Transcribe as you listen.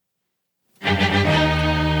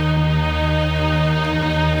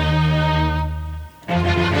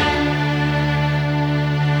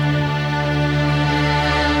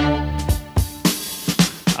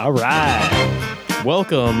right.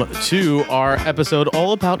 Welcome to our episode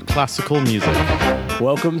all about classical music.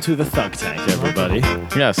 Welcome to the Thunk Tank, everybody.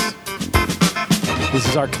 Yes. This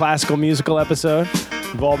is our classical musical episode.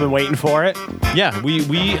 We've all been waiting for it. Yeah,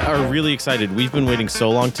 we are really excited. We've been waiting so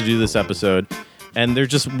long to do this episode, and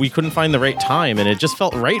we couldn't find the right time, and it just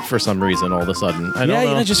felt right for some reason all of a sudden. I don't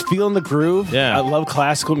know. Just feeling the groove. Yeah. I love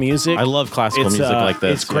classical music. I love classical music like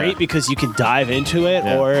this. It's great because you can dive into it,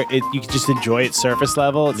 or you can just enjoy it surface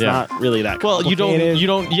level. It's not really that complicated.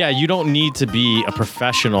 You don't need to be a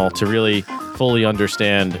professional to really fully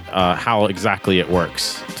understand how exactly it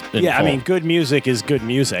works. I mean, good music is good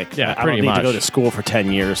music. Yeah, I don't need much. to go to school for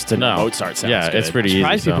 10 years to know Mozart sounds good. It's pretty easy.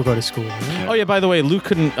 Surprised people go to school. Right? Oh, yeah, by the way, Luke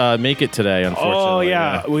couldn't make it today, unfortunately. Oh,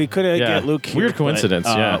 yeah. We couldn't get Luke here. Weird coincidence,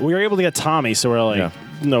 We were able to get Tommy, so we're like,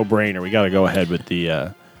 no brainer. We got to go ahead with the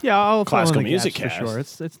I'll classical fill in the music gaps for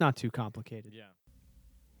cast. sure. It's not too complicated. Yeah.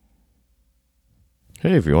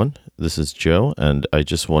 Hey everyone, this is Joe, and I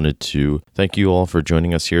just wanted to thank you all for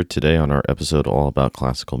joining us here today on our episode all about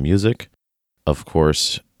classical music. Of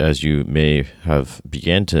course, as you may have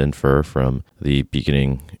began to infer from the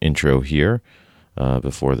beginning intro here,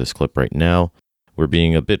 before this clip right now, we're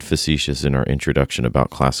being a bit facetious in our introduction about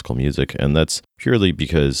classical music, and that's purely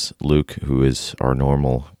because Luke, who is our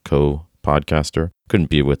normal co-podcaster, couldn't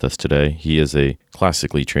be with us today. He is a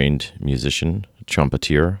classically trained musician,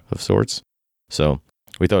 trumpeter of sorts, so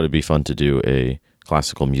we thought it'd be fun to do a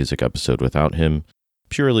classical music episode without him,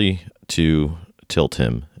 purely to tilt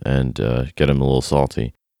him and get him a little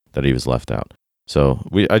salty that he was left out. So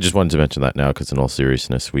I just wanted to mention that now because in all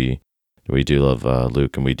seriousness, we do love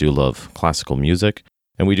Luke, and we do love classical music,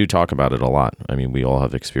 and we do talk about it a lot. I mean, we all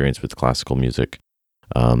have experience with classical music,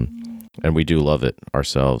 and we do love it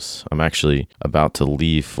ourselves. I'm actually about to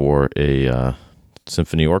leave for a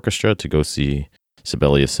symphony orchestra to go see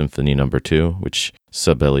Sibelius Symphony No. 2, which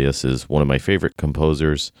Sibelius is one of my favorite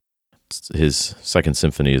composers. His second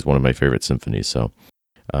symphony is one of my favorite symphonies. So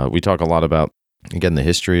we talk a lot about, again, the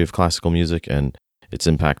history of classical music and its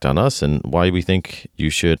impact on us and why we think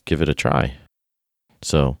you should give it a try.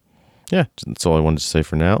 So, yeah, that's all I wanted to say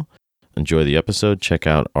for now. Enjoy the episode. Check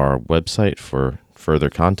out our website for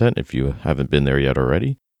further content if you haven't been there yet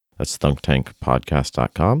already. That's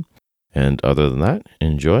thunktankpodcast.com. And other than that,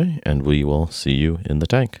 enjoy, and we will see you in the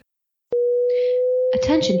tank.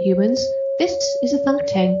 Attention humans, this is a Thunk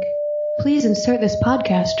Tank. Please insert this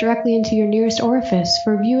podcast directly into your nearest orifice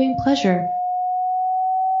for viewing pleasure.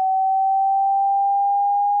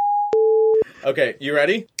 Okay, you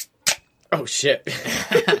ready? Oh, shit.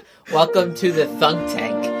 Welcome to the Thunk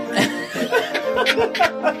Tank.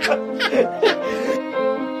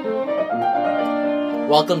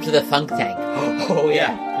 Welcome to the Thunk Tank. Oh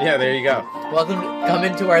yeah. Yeah, there you go. Come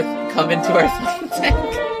into our Thunk Tank.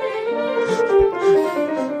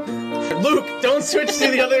 Luke, don't switch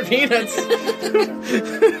to the other peanuts.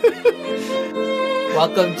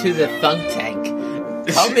 Welcome to the Thunk Tank.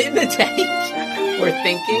 Come in the tank. We're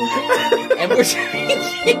thinking, and we're drinking,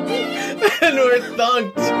 And we're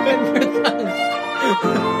thunked.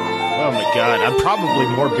 Oh, my God. I'm probably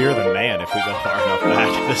more beer than man if we go far enough back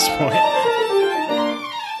at this point.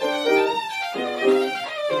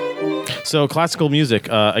 So, classical music,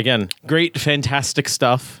 again, great, fantastic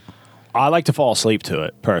stuff. I like to fall asleep to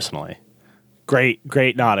it, personally. Great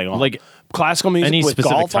nodding on. Like classical music any with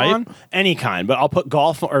specific golf type? on, any kind. But I'll put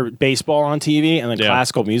golf or baseball on TV and then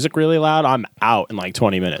classical music really loud. I'm out in like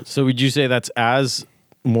 20 minutes. So, would you say that's as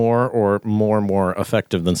more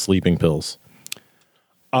effective than sleeping pills?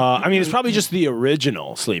 I mean, it's probably just the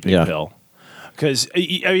original sleeping pill. Because I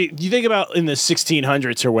mean, you think about in the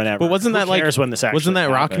 1600s or whenever. But wasn't that like when this actually wasn't that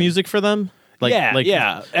rock happened? music for them? Like,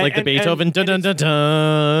 Yeah. like the Beethoven. Dun dun dun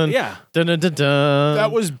dun. Yeah. Dun dun dun dun.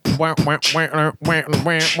 That was wear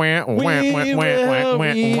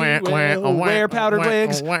powdered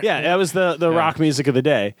wigs. Yeah, that was the rock music of the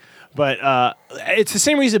day. But it's the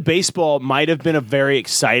same reason baseball might have been a very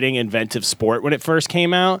exciting, inventive sport when it first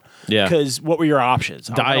came out. Yeah. Because what were your options?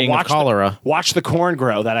 Dying of cholera. Watch the corn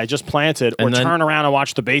grow that I just planted, or And then- turn around and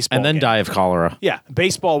watch the baseball And then game. die of cholera. Yeah,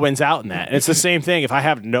 baseball wins out in that. And it's the same thing. If I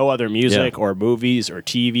have no other music or movies or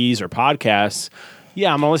TVs or podcasts, I'm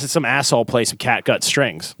going to listen to some asshole play some catgut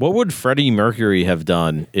strings. What would Freddie Mercury have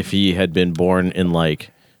done if he had been born in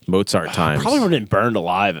like Mozart times? Probably would have been burned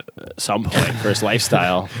alive at some point for his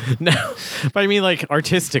lifestyle. No, but I mean like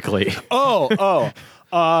artistically. I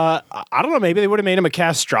don't know. Maybe they would have made him a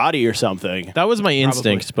castrati or something. That was my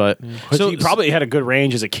instinct, but So he probably had a good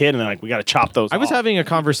range as a kid, and they're like, we got to chop those I was off. having a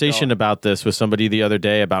conversation about this with somebody the other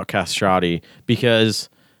day about castrati because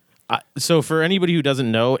So for anybody who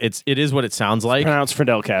doesn't know, it is what it sounds like. Pronounced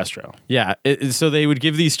Fidel Castro. Yeah. So they would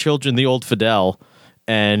give these children the old Fidel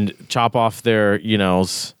and chop off their,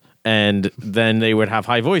 and then they would have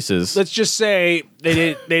high voices. Let's just say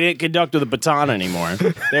they didn't conduct with a baton anymore.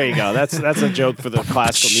 There you go. That's a joke for the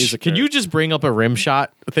classical music. Could you just bring up a rim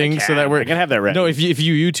shot thing so that I can have that ready. No, if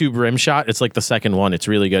you YouTube rim shot, it's like the second one. It's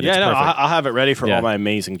really good. Yeah, it's no, perfect. I'll have it ready for Yeah. all my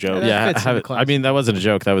amazing jokes. Yeah, fits in the I mean, that wasn't a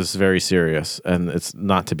joke. That was very serious, and it's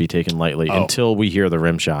not to be taken lightly until we hear the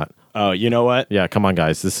rim shot. Oh, you know what? Yeah, come on,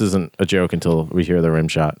 guys. This isn't a joke until we hear the rim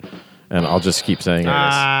shot. And I'll just keep saying it.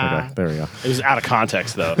 Okay, there we go. It was out of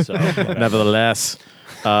context though. So Nevertheless,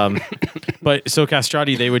 but so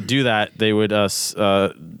castrati, they would do that. They would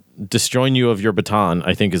disjoin you of your baton,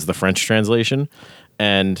 I think is the French translation.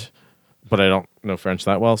 But I don't know French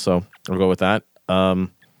that well, so I'll go with that.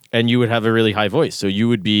 And you would have a really high voice. So you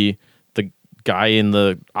would be the guy in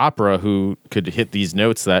the opera who could hit these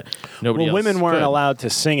notes that nobody else women weren't could. allowed to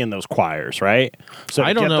sing in those choirs, right? So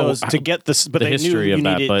I don't know to get this, but the they history knew of you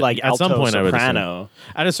that, needed but like at alto, some point I would soprano.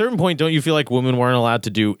 At a certain point, don't you feel like women weren't allowed to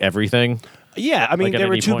do everything? Yeah, I mean Like, at they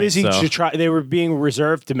were any too point, busy so- to try. They were being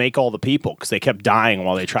reserved to make all the people because they kept dying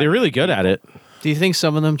while they tried. They're really good at it. Do you think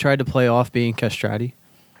some of them tried to play off being castrati?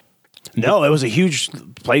 No, it was a huge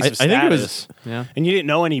place of I status. think it was. Yeah. And you didn't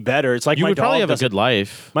know any better. It's like You my would probably dog have a doesn't- good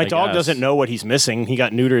life. My I dog guess. doesn't know what he's missing. He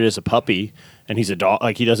got neutered as a puppy, and he's a dog.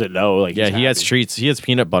 Like he doesn't know. Like Yeah, he's he has happy. treats. He has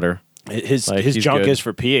peanut butter. His like, his he's junk good. is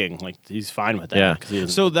for peeing. Like he's fine with that. Yeah. 'cause he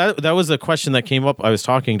doesn't- So that was a question that came up. I was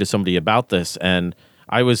talking to somebody about this, and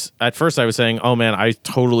I was saying, "Oh man, I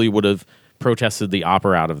totally would have protested the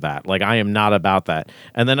opera out of that. Like I am not about that."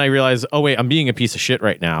 And then I realized, oh wait, I'm being a piece of shit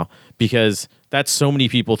right now because that's so many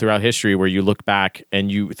people throughout history where you look back and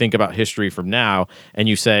you think about history from now and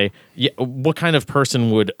you say, yeah, what kind of person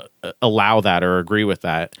would allow that or agree with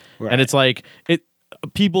that? Right. And it's like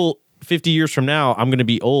people 50 years from now, I'm going to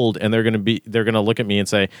be old and they're going to look at me and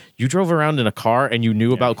say, you drove around in a car and you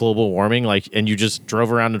knew about global warming, like, and you just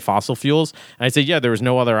drove around in fossil fuels. And I say, yeah, there was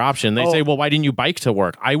no other option. They say, well, why didn't you bike to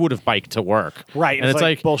work? I would have biked to work. Right. And it's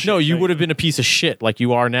like bullshit. no, you would have been a piece of shit like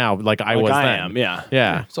you are now, like I was I then. am, yeah.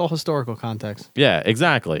 Yeah. It's all historical context. Yeah,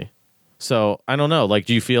 exactly. So I don't know. Like,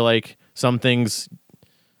 do you feel like some things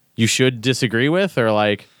you should disagree with or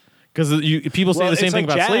like, because people say the same it's thing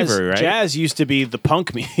like about jazz, slavery, right? Jazz used to be the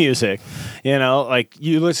punk music, like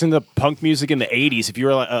you listen to punk music in the 80s. If you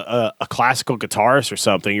were like a classical guitarist or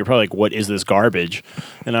something, you're probably like, what is this garbage?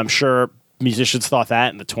 And I'm sure musicians thought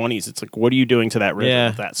that in the 20s. It's like, what are you doing to that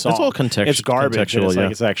rhythm of that song? It's all It's garbage. And contextual, it's yeah.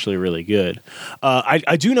 like, it's actually really good.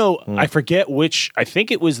 I do know, I forget which, I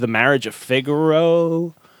think it was The Marriage of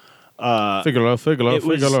Figaro. Figaro.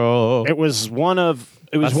 It was one of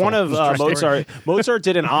Mozart. Mozart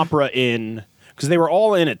did an opera because they were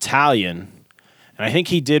all in Italian, and I think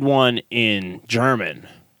he did one in German.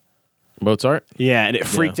 Mozart? Yeah, and it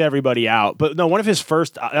freaked everybody out. But no, one of his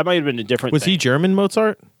first that might have been a different. Was thing. he German,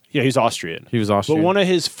 Mozart? Yeah, he's Austrian. He was Austrian. But one of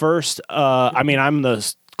his first. I mean, I'm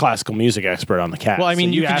the classical music expert on the cast. Well, I mean,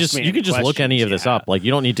 so you could ask just me you could just look questions, any of this yeah. up. Like, you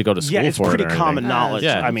don't need to go to school Yeah, it's for pretty it or common anything. knowledge.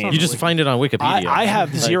 Yeah, I mean, you just find it on Wikipedia. I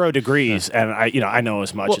have Like, 0 degrees, and I know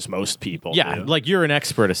as much as most people. Yeah, do. like you're an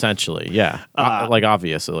expert essentially. Yeah, like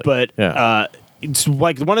obviously. But yeah. it's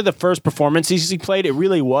like one of the first performances he played. It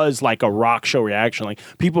really was like a rock show reaction. Like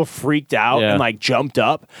people freaked out Yeah. and like jumped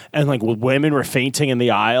up, and like women were fainting in the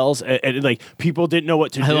aisles, and like people didn't know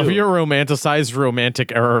what to do. I love your romanticized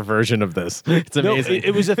romantic era version of this. It's No, amazing.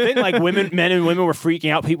 it was a thing. Like men and women were freaking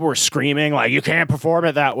out. People were screaming like, "You can't perform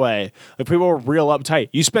it that way." Like people were real uptight.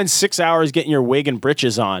 You spend 6 hours getting your wig and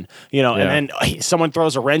britches on, Yeah. and then someone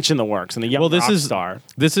throws a wrench in the works, and the young rock star.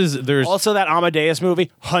 There's Also, that Amadeus movie,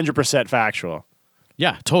 100% factual.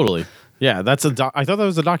 yeah, totally. Yeah, that's I thought that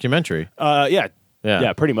was a documentary.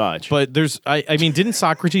 Yeah, pretty much. But I mean, didn't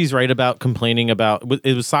Socrates write about complaining about,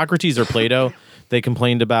 it was Socrates or Plato, they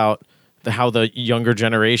complained about how the younger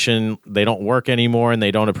generation, they don't work anymore and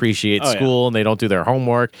they don't appreciate school and they don't do their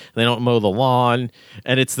homework and they don't mow the lawn.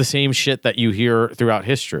 And it's the same shit that you hear throughout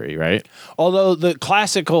history, right? Although the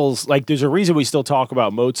classicals, like, there's a reason we still talk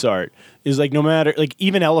about Mozart, is like no matter, like,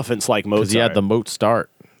 even elephants like Mozart. Because he had the moat start.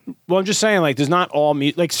 Well, I'm just saying, like, there's not all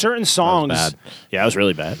like certain songs. bad. Yeah, it was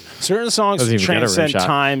really bad. Certain songs Doesn't even get a rim transcend shot.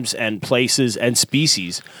 times and places and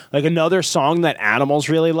species. Like another song that animals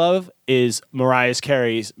really love is Mariah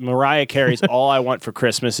Carey's "All I Want for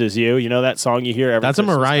Christmas Is You." You know that song you hear every That's a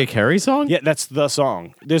Christmas Mariah Carey song? Yeah, that's the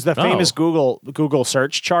song. There's the famous Google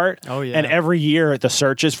search chart. Oh, yeah. And every year the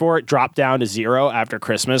searches for it drop down to 0 after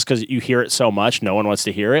Christmas because you hear it so much, no one wants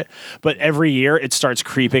to hear it. But every year it starts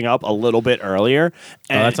creeping up a little bit earlier.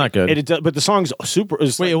 And that's not good. But the song's super.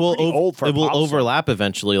 Wait, Wait, it will old for a it will pop song. overlap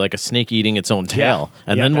eventually, like a snake eating its own tail.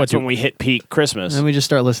 And Yeah, then that's what? when we hit peak Christmas. And then we just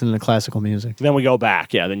start listening to classical music. Then we go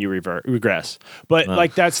back, yeah. Then you regress, but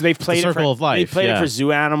like they've played circle it for, of life, They played it yeah. for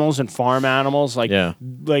zoo animals and farm animals, like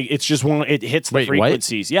it's just one. It hits the Wait, what?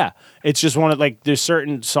 frequencies, yeah. It's just one of like there's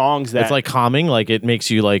certain songs that It's like calming, like it makes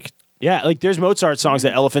you like. yeah, like there's Mozart songs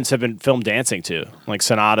that elephants have been filmed dancing to, like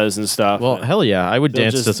sonatas and stuff. Well, hell yeah, I would They'll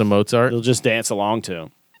dance to just- some Mozart. they'll just dance along to.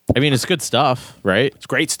 I mean, it's good stuff, right? It's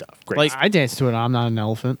great stuff. Great. Like- stuff. I dance to it. I'm not an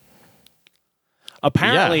elephant.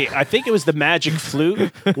 Apparently, I think it was the Magic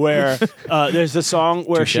Flute where there's a song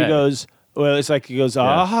where she Touche. goes. Well, it's like he goes,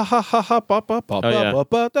 ah, ha, ha, ha, ha, ba, ba, ba, yeah. ba,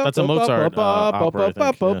 ba, That's a Mozart, opera, I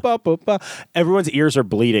think, ba, ba, ba, ba. Everyone's ears are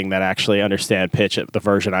bleeding that actually understand pitch at the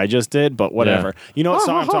version I just did, but whatever. Yeah. You know what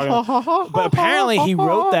song I'm talking about? But apparently, he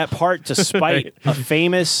wrote that part to spite Right. a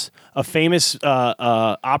famous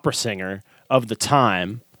opera singer of the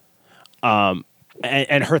time.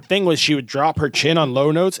 And her thing was she would drop her chin on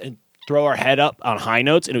low notes and throw her head up on high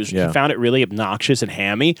notes, and he found it really obnoxious and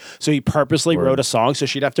hammy. So he purposely wrote a song so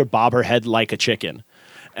she'd have to bob her head like a chicken.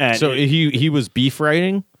 And So he was beef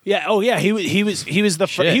writing. yeah, oh yeah, he was the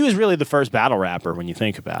Shit. he was really the first battle rapper when you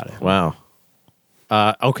think about it. Wow.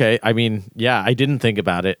 Okay. I mean, yeah, I didn't think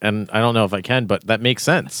about it, and I don't know if I can, but that makes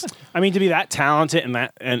sense. I mean, to be that talented and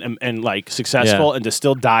that and like successful, Yeah. and to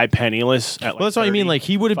still die penniless at like Well, that's what I mean. Like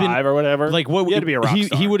he would have been 35 or whatever. Like what he had to be a rock he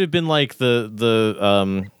star. would have been like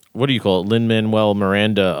the what do you call it? Lin-Manuel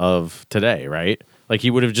Miranda of today, right? Like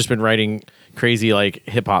he would have just been writing crazy like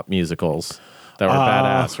hip hop musicals that were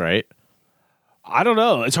badass, right? I don't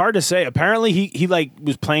know. It's hard to say. Apparently, he like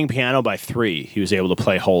was playing piano by 3. He was able to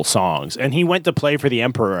play whole songs, and he went to play for the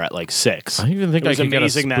Emperor at like 6. I don't even think It I was could get a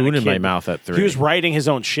amazing that spoon in my kid- mouth at 3. He was writing his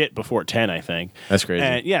own shit before 10, I think. That's crazy.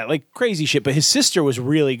 And yeah, like crazy shit. But his sister was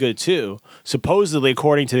really good too. Supposedly,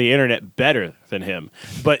 according to the internet, better than him.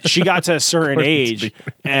 But she got to a certain According to age,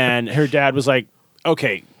 and her dad was like,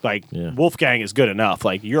 "Okay, like Yeah. Wolfgang is good enough.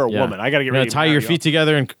 Like you're a woman. I got to get You're ready gonna to tie marry your you feet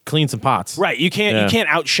together and clean some pots. Right, you Yeah. can't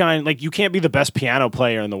outshine, like you can't be the best piano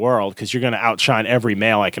player in the world because you're going to outshine every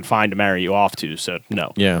male I can find to marry you off to. So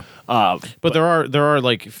no, Yeah. But there are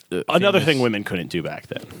like another famous- thing women couldn't do back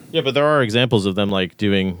then. Yeah, but there are examples of them like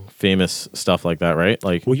doing famous stuff like that, right?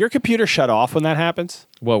 Like Will your computer shut off when that happens?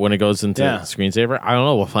 what when it goes into Yeah. screensaver? I don't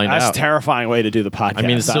know. We'll find That's out. a terrifying way to do the podcast. I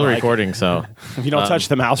mean, it's still like it. recording, so If you don't touch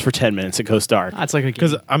the mouse for 10 minutes, it goes dark. That's like a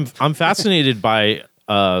because I'm fascinated by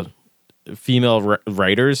female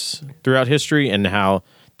writers throughout history and how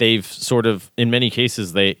they've sort of in many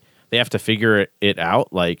cases they have to figure it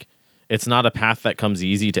out. Like it's not a path that comes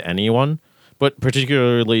easy to anyone, but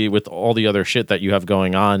particularly with all the other shit that you have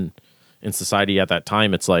going on in society at that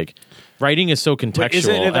time, it's like writing is so isn't contextual,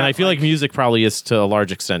 it and that, I feel like music probably is to a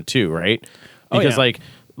large extent too, right? Oh, Because yeah.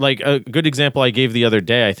 like a good example I gave the other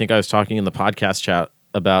day, I think I was talking in the podcast chat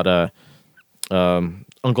about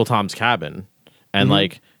Uncle Tom's Cabin and Mm-hmm.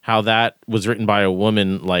 like how that was written by a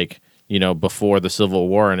woman, like, you know, before the Civil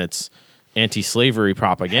War, and it's anti-slavery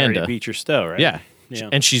propaganda. Harriet Beecher Stowe, right? Yeah. Yeah.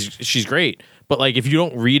 And she's great. But like if you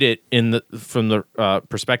don't read it from the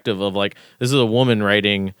perspective of like this is a woman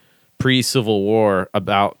writing pre-Civil War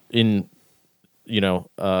about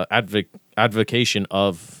advocation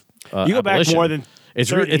of You go back abolition. more than It's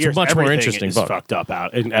 30 years, much more everything interesting is book. fucked up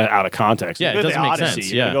out of context. Yeah, You it go to doesn't the make Odyssey,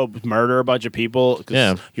 sense, You're yeah. gonna go murder a bunch of people because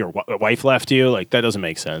Yeah. your wife left you. Like that doesn't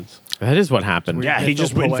make sense. That is what happened. Yeah, he It's so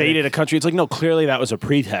just poetic. invaded a country. It's like, no, clearly that was a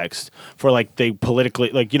pretext for like they politically,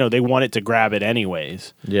 like, you know, they wanted to grab it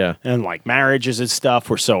anyways. Yeah. And like marriages and stuff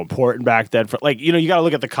were so important back then. For like, you know, you got to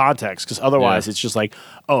look at the context because otherwise Yeah. it's just like,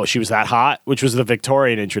 oh, she was that hot, which was the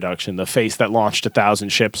Victorian introduction, the face that launched 1,000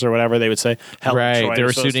 ships or whatever they would say. Helen Troy Right. They were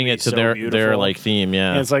was supposed suiting be it to so their beautiful. like theme,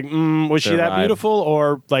 yeah. And it's like, was she Their that vibe. beautiful,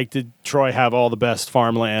 or like did Troy have all the best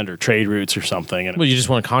farmland or trade routes or something? And Well, you just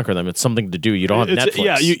want to conquer them. It's something to do. You don't have it's-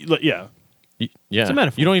 Netflix. yeah. Yeah. a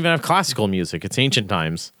metaphor. You don't even have classical music. It's ancient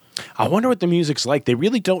times. I wonder what the music's like. They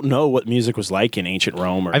really don't know what music was like in ancient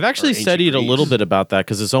Rome. Or I've actually or ancient studied a Greece. little bit about that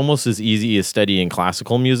because it's almost as easy as studying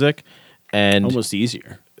classical music. And Almost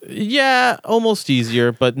easier. yeah, almost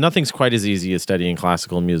easier, but nothing's quite as easy as studying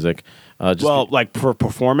classical music. Just Well, like for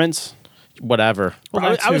performance. whatever. Well, I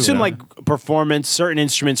that would too, assume yeah. like performance. Certain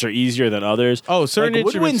instruments are easier than others. Oh, certain like,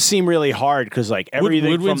 instruments- woodwinds seem really hard because like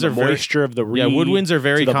everything woodwinds from the are very- moisture of the reed. yeah, woodwinds are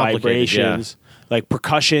very to the complicated, yeah. vibrations. like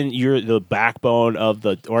percussion. You're the backbone of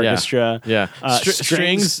the orchestra. Yeah.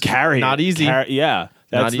 Strings carry not it. easy. Yeah,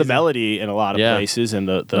 that's Not the easy. melody in a lot of Yeah. places, and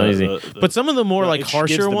the Not easy. But some of the more it like gives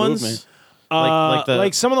harsher the ones, movement.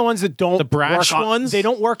 like some of the ones that don't the brash work on- ones? they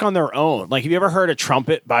don't work on their own. Like, have you ever heard a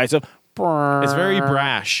trumpet by itself? it's very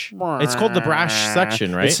brash. It's called the brash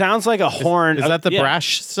section, right? It sounds like a horn. Is that the yeah,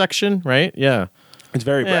 brash section, right? Yeah. It's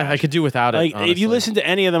very Yeah, brash. I could do without it. Like, if honestly. you listen to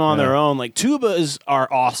any of them on Yeah. their own, like tubas are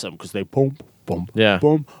awesome because they boom, boom, Yeah.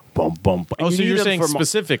 boom, boom, boom. Oh, so you're saying specific.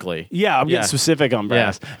 specifically? Yeah, I'm getting specific on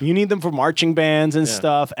brass. You need them for marching bands and Yeah.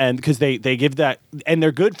 stuff, and because they give that, and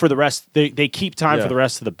they're good for the rest. They keep time Yeah. for the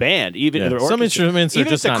rest of the band. Even Yeah. the Some orchestra. instruments are even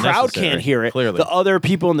just if the not crowd necessary, can't hear it, clearly. the other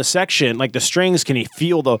people in the section, like the strings, can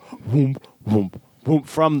feel the whoom, whoom, whoom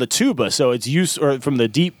from the tuba. So it's or from the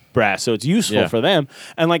deep brass. So it's useful Yeah. for them.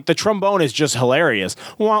 And like the trombone is just hilarious.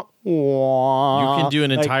 Wah, wah. You can do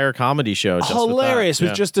an Like, entire comedy show. Just hilarious with,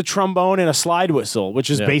 with just a trombone and a slide whistle, which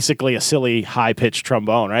is Yeah. basically a silly high pitched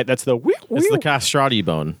trombone, right? That's the It's the castrati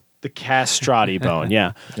bone. the castrati bone.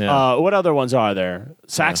 Yeah. Yeah. What other ones are there?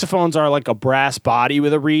 Saxophones are like a brass body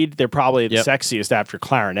with a reed. They're probably the Yep. sexiest after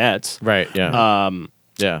clarinets. Right. Yeah.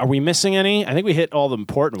 Yeah. Are we missing any? I think we hit all the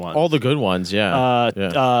important ones. All the good ones? Yeah. Yeah.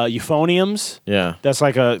 Euphoniums. Yeah. That's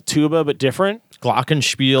like a tuba but different.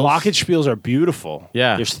 Glockenspiels. Glockenspiels are beautiful.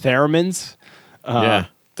 Yeah. There's theremins. Yeah.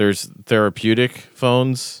 There's therapeutic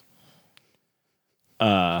phones.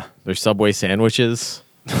 There's Subway sandwiches.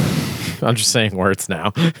 I'm just saying words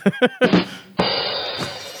now.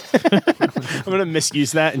 I'm gonna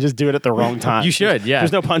misuse that and just do it at the wrong time. You should, yeah.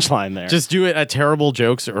 There's no punchline there. Just do it at terrible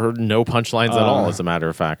jokes or no punchlines at all, as a matter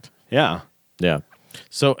of fact. yeah. Yeah.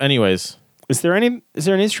 So, anyways, Is there an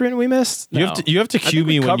instrument we missed? you have to I think cue we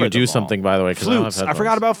me when you covered do them all. something. By the way, because I don't have Flutes. I headphones.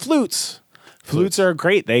 forgot about flutes. Flutes are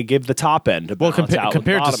great. They give the top end. To Well, balance out with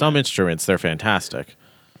compared to bottom some end. instruments, they're fantastic.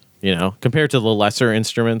 You know, compared to the lesser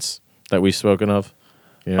instruments that we've spoken of.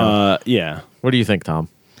 You know? Yeah. What do you think, Tom?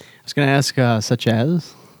 I was going to ask, such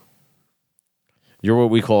as? You're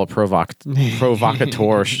what we call a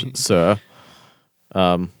provocateur, sir.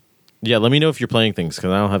 Yeah, let me know if you're playing things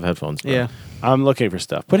because I don't have headphones. Bro. Yeah. I'm looking for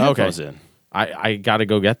stuff. Put Okay. headphones in. I got to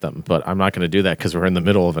go get them, but I'm not going to do that because we're in the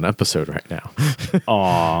middle of an episode right now.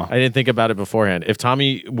 Aw. I didn't think about it beforehand. If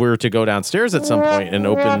Tommy were to go downstairs at some point and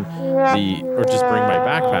open or just bring my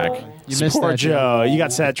backpack, You missed Poor that. Joe. You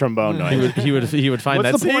got sad trombone noise. he would find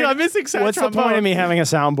that. What's the See, point? I'm missing sad What's the trombone. point of me having a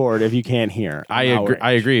soundboard if you can't hear? I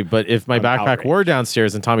agree. But if my I'm backpack outraged. were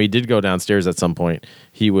downstairs and Tommy did go downstairs at some point,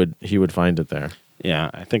 he would find it there.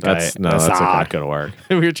 Yeah, I think That's that's okay. not going to work.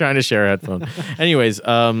 We were trying to share a headphone. Anyways,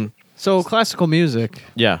 So classical music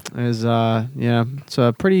yeah, is, it's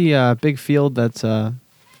a pretty big field that's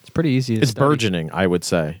it's pretty easy to it's study. burgeoning. I would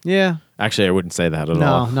say. Yeah. Actually, I wouldn't say that at No,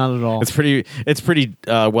 all. not at all. It's pretty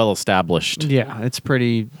well established. Yeah, it's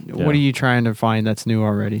pretty. Yeah. What are you trying to find that's new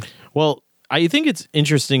already? Well, I think it's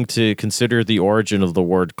interesting to consider the origin of the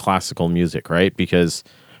word classical music, right? Because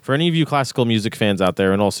for any of you classical music fans out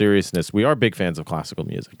there, in all seriousness, we are big fans of classical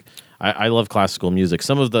music. I love classical music.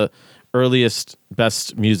 Some of the earliest,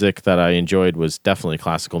 best music that I enjoyed was definitely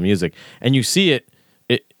classical music. And you see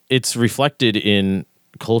it's reflected in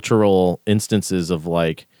cultural instances of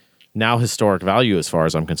like now historic value as far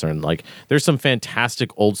as I'm concerned. Like there's some fantastic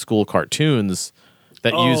old school cartoons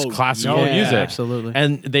that use classical yeah, music. absolutely.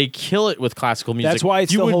 And they kill it with classical music. That's why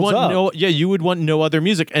it you still would holds want up. you would want no other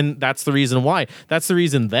music, and that's the reason why. That's the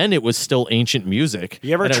reason then it was still ancient music.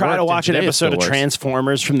 You ever and it try to worked, watch and an today it episode still of works.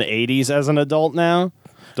 Transformers from the 80s as an adult now?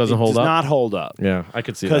 Doesn't It hold does up. not hold up. Yeah, I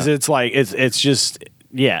could see Because that. it's like, it's just,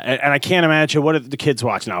 yeah. And I can't imagine, what are the kids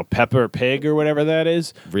watch now? Pepper Pig or whatever that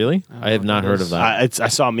is? Really? I have not heard of that. I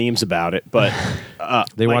saw memes about it, but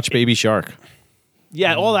They like, watch Baby Shark.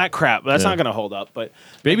 yeah, all that crap. But that's Yeah. not going to hold up. But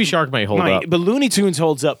Baby Shark might hold up. But Looney Tunes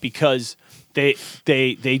holds up because they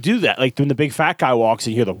do that. Like when the big fat guy walks,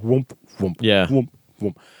 and you hear the whoomp whoomp Yeah. whoomp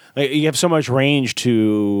whoomp. Like, you have so much range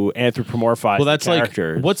to anthropomorphize. Well, that's the like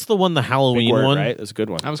characters. what's the one, the Big Halloween word, one? right? That's a good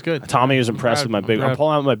one. That was good. Tommy was impressed with my big. I'm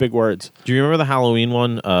pulling out my big words. Do you remember the Halloween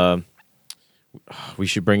one? We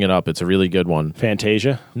should bring it up. It's a really good one.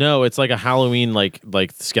 Fantasia. No, it's like a Halloween like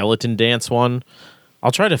skeleton dance one.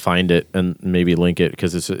 I'll try to find it and maybe link it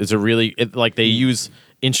because it's a really like they use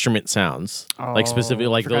instrument sounds like specifically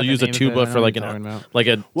like forgot they'll the use a name of it. tuba I know for like what you're talking an about. like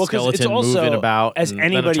a Well, 'cause it's skeleton also, moving about, as and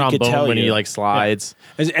anybody then a could trombone tell when he you. like slides,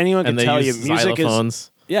 As anyone and can they tell you, use music is xylophones.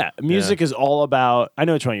 music is all about. I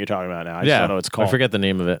know which one you're talking about now. I just don't know what it's called. I forget the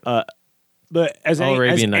name of it. But as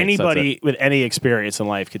Arabian Nights, that's anybody with any experience in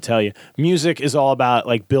life could tell you, music is all about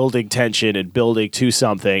like building tension and building to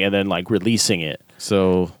something and then like releasing it.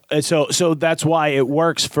 So And so that's why it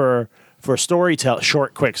works for for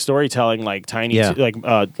short, quick storytelling, like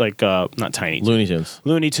not Tiny Toons.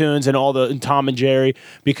 Looney Tunes and all the Tom and Jerry,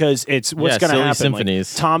 because it's what's going to Silly happen.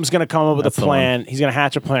 Symphonies. Like, Tom's going to come up with That's a the plan. He's going to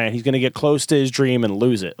hatch a plan. He's going to get close to his dream and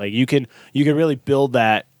lose it. Like you can really build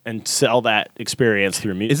that and sell that experience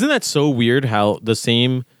through music. Isn't that so weird how the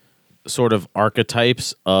same sort of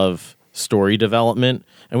archetypes of story development,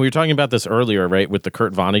 and we were talking about this earlier, right, with the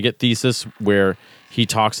Kurt Vonnegut thesis, where he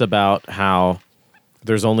talks about how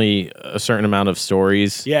there's only a certain amount of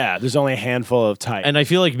stories. Yeah, there's only a handful of types. And I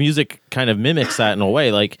feel like music kind of mimics that in a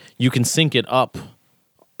way. Like you can sync it up.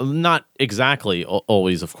 Not exactly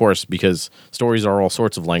always, of course, because stories are all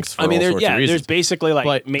sorts of lengths for all sorts of reasons. There's basically like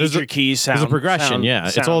But major keys, sound. There's a progression,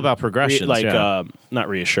 it's all about progressions. Not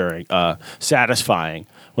reassuring, satisfying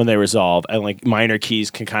when they resolve, and like minor keys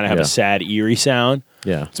can kind of have a sad, eerie sound.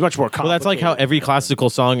 Yeah. It's much more complicated. Well, that's like how every classical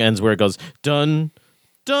song ends where it goes dun,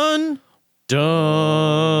 dun,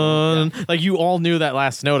 dun. Like you all knew that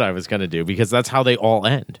last note I was going to do because that's how they all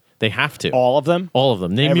end. They have to. All of them? All of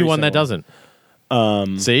them. Name Every me one that single doesn't.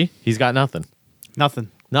 See? He's got nothing.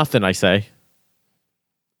 Nothing. Nothing, I say.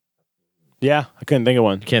 Yeah, I couldn't think of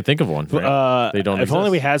one. Can't think of one. Right? They don't If only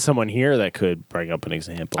exist. we had someone here that could bring up an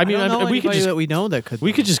example. I mean, I don't know we could anybody just that we know that could.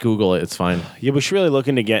 we could just Google it. It's fine. yeah, we should really look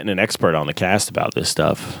into getting an expert on the cast about this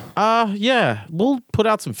stuff. Yeah. We'll put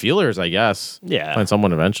out some feelers, I guess. Yeah. Find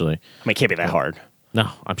someone eventually. I mean, it can't be that hard. No,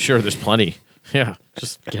 I'm sure there's plenty. Yeah.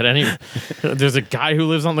 Just get any. There's a guy who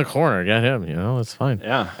lives on the corner. Get him. It's fine.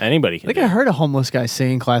 Yeah, anybody I can. think do I it. heard a homeless guy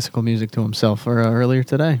singing classical music to himself earlier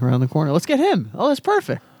today around the corner. Let's get him. Oh, that's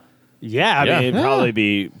perfect. Yeah, I mean, it'd Yeah. probably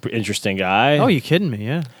be an interesting guy. Oh, you kidding me?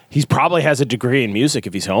 Yeah. He probably has a degree in music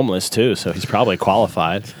if he's homeless too, so he's probably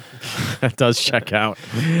qualified. That does check out.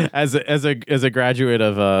 As a graduate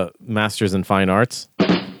of Masters in Fine Arts.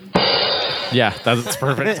 Yeah, that's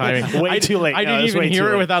perfect timing. Way too late. I No, didn't it's way even too hear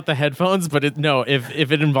it late. without the headphones, but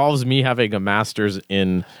if it involves me having a master's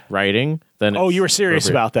in writing, then Oh, it's you were serious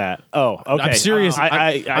appropriate. about that. Oh, okay. I'm serious. I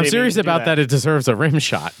I'm didn't serious mean to do about that. It deserves a rim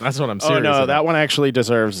shot. That's what I'm Oh serious no, about. that one actually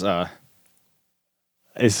deserves. This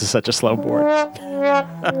is such a slow board.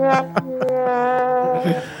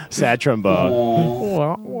 Sad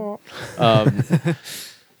trombone.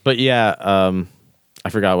 But yeah, I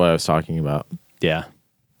forgot what I was talking about. Yeah.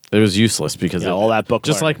 It was useless because Yeah, all that book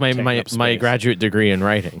just like learning, my taking up space. graduate degree in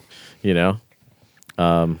writing,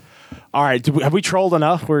 All right. Have we trolled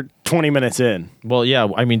enough? We're 20 minutes in. Well, yeah.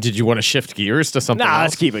 I mean, did you want to shift gears to something Nah, else?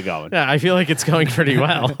 let's keep it going. Yeah, I feel like it's going pretty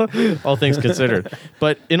well, all things considered.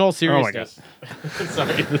 But in all seriousness,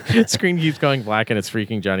 sorry, the screen keeps going black and it's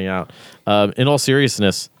freaking Johnny out. In all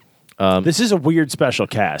seriousness, This is a weird special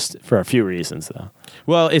cast for a few reasons, though.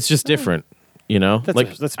 well, it's just different,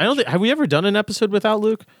 That's I don't think have we ever done an episode without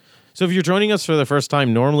Luke? So if you're joining us for the first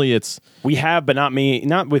time, normally it's We have, but not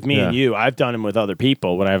with me and Yeah. you. I've done them with other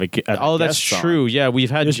people when I have that's true. Yeah, we've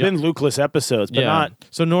had There's been Luke-less episodes, but not.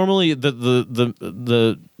 So normally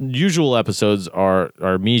the usual episodes are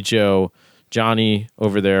me, Joe, Johnny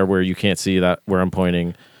over there where you can't see that where I'm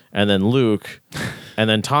pointing, and then Luke, and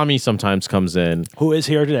then Tommy sometimes comes in, Who is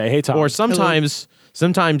here today? Hey, Tom. or sometimes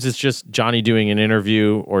it's just Johnny doing an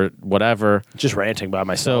interview or whatever. just ranting by So,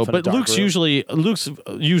 myself. in a but dark Luke's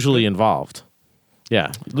room. usually involved.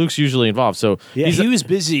 Yeah, Luke's usually involved. So Yeah, he was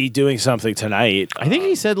busy doing something tonight. I think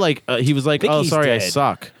he said he was like, think "Oh, he's sorry, I dead.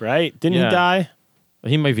 suck." Right? Didn't Yeah. he die?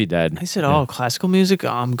 He might be dead. I said, "Oh, classical music. Oh,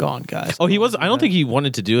 I'm gone, guys." Oh, he was. I don't think he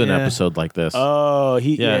wanted to do an Yeah. episode like this. Oh,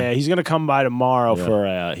 Yeah. he's gonna come by tomorrow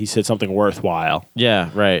for. He said something worthwhile, Yeah,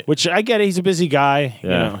 right. which I get. He's a busy guy.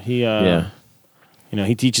 Yeah. He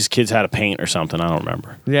he teaches kids how to paint or something. I don't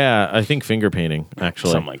remember. Yeah, I think finger painting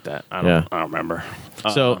actually. Something like that. I don't remember.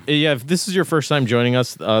 So yeah, if this is your first time joining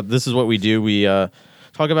us, this is what we do. We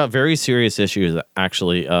talk about very serious issues,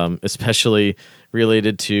 actually, especially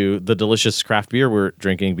related to the delicious craft beer we're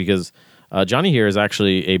drinking. Because Johnny here is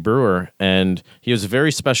actually a brewer, and he has a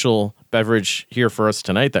very special beverage here for us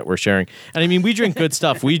tonight that we're sharing. And I mean, we drink good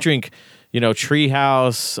stuff. We drink,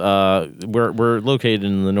 Treehouse. We're located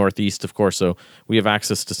in the Northeast, of course, so we have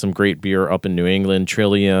access to some great beer up in New England,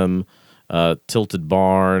 Trillium, Tilted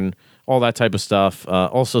Barn, all that type of stuff.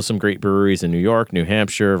 Also some great breweries in New York, New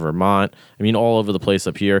Hampshire, Vermont. I mean, all over the place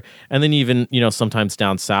up here. And then even, sometimes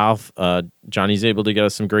down south, Johnny's able to get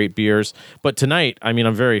us some great beers. But tonight, I mean,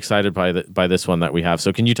 I'm very excited by this one that we have.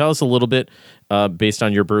 So can you tell us a little bit, based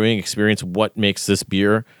on your brewing experience, what makes this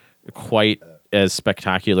beer quite as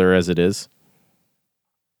spectacular as it is?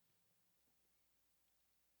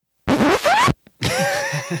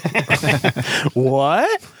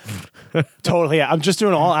 What? Totally. I'm just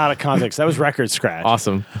doing all out of context. That was record scratch.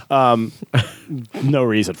 Awesome. No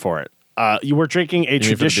reason for it. You were drinking a mean for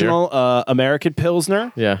the traditional American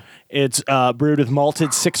Pilsner. Yeah. It's brewed with malted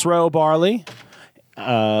 6-row barley,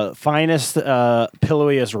 finest,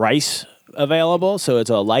 pillowiest rice available. So it's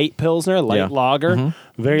a light Pilsner, light Yeah. lager,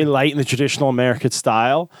 very light in the traditional American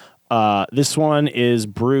style. This one is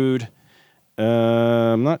brewed,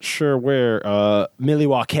 I'm not sure where,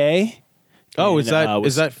 Milwaukee. Oh, in,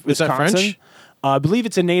 is that Wisconsin. French? I believe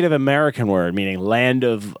it's a Native American word, meaning land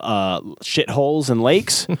of shitholes and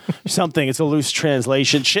lakes. Something. It's a loose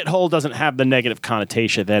translation. Shithole doesn't have the negative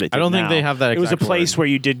connotation that it did I don't think now. they have that It was a exact place word. where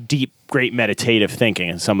you did deep, great meditative thinking,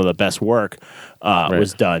 and some of the best work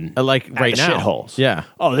was done Like at right the now. shitholes. Yeah.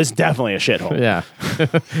 Oh, this is definitely a shithole. Yeah.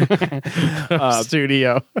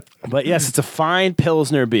 Studio. But yes, it's a fine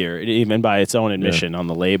Pilsner beer, even by its own admission on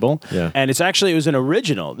the label. Yeah. And it was an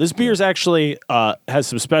original. This beer is actually has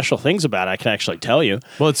some special things about it, I can actually tell you.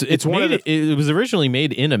 Well, it's one of made, it was originally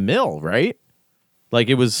made in a mill, right? Like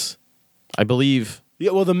it was, I believe.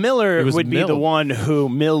 Yeah, well, the miller It was would be the milled. one who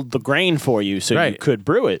milled the grain for you so you Right. could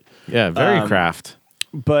brew it. Yeah, very craft.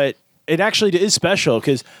 But it actually is special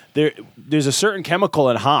because there's a certain chemical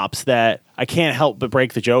in hops that I can't help but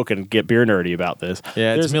break the joke and get beer nerdy about this.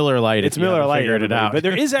 Yeah, it's There's- Miller Lite. It's if you Miller haven't Lite. Figured it everybody. out. But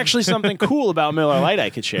there is actually something cool about Miller Lite I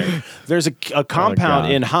could share. There's a compound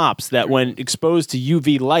God. in hops that when exposed to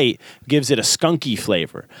UV light gives it a skunky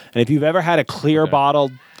flavor. And if you've ever had a clear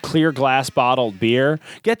glass bottled beer,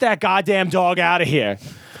 get that goddamn dog out of here.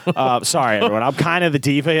 Sorry, everyone. I'm kind of the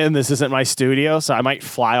diva, and this isn't my studio, so I might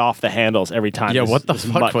fly off the handles every time. Yeah, what the this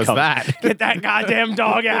fuck mutt was comes. that? Get that goddamn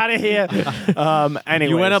dog out of here. Anyway,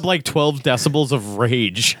 You went up like 12 decibels of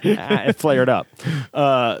rage. it flared up.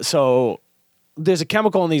 So there's a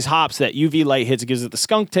chemical in these hops that UV light hits, it gives it the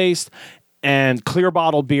skunk taste. And clear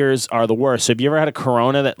bottle beers are the worst. So have you ever had a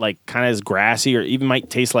Corona that like kind of is grassy or even might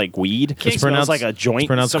taste like weed? It smells pronounced- like a joint. It's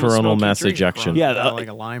pronounced Someone coronal smoking. mass Drink ejection. from, Yeah, like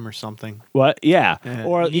a lime or something. What? Yeah. Yeah,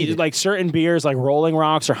 Or you need it. like certain beers like Rolling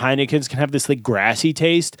Rocks or Heineken's can have this like grassy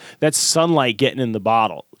taste. That's sunlight getting in the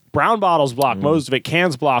bottle. Brown bottles block most of it.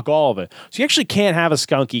 Cans block all of it. So you actually can't have a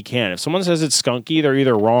skunky can. If someone says it's skunky, they're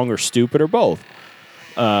either wrong or stupid or both.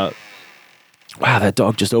 Wow, that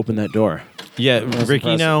dog just opened that door. Yeah, Ricky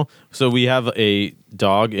impressive. now. So we have a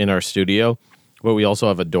dog in our studio, but we also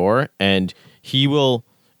have a door, and he will,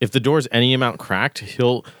 if the door's any amount cracked,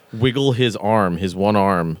 he'll wiggle his one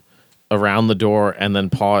arm, around the door and then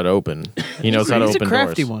paw it open. He knows how to He's open a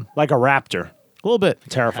crafty doors. one. Like a raptor. A little bit.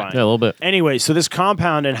 Terrifying. Yeah, a little bit. Anyway, so this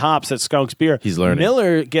compound in hops that skunks beer, He's learning.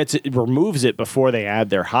 Miller removes it before they add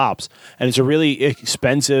their hops, and it's a really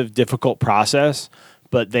expensive, difficult process.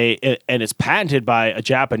 But and it's patented by a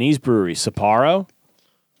Japanese brewery, Sapporo.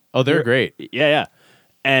 Oh, they're great. Yeah.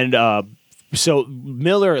 And so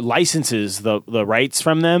Miller licenses the rights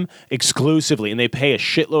from them exclusively, and they pay a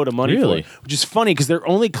shitload of money Really? for it, which is funny because they're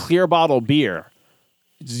only clear bottle beer.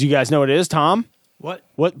 Do you guys know what it is, Tom? What?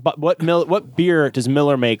 What beer does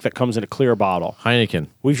Miller make that comes in a clear bottle? Heineken.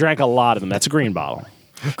 We've drank a lot of them. That's a green bottle.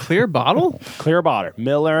 Clear bottle? Clear bottle.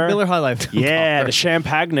 Miller. Miller High Life. Yeah, the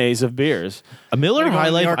champagnes of beers. A Miller Gotta go High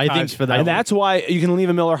in the Life, I think, archives for that. And that's why you can leave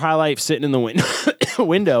a Miller High Life sitting in the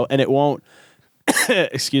window and it won't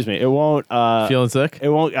excuse me, it won't feeling sick. it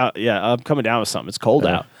won't I'm coming down with something. It's cold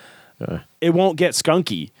out. It won't get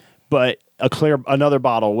skunky, but another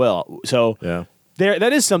bottle will. So Yeah.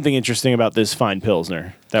 that is something interesting about this fine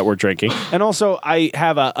Pilsner that we're drinking. And also, I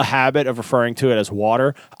have a habit of referring to it as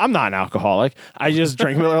water. I'm not an alcoholic. I just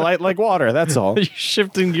drink Miller Lite like water. That's all. You're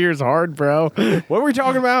shifting gears hard, bro. What were we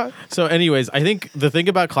talking about? So, anyways, I think the thing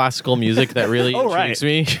about classical music that really Oh, right. intrigues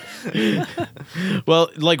me. Well,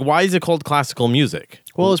 like, why is it called classical music?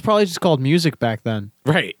 Well, it was probably just called music back then.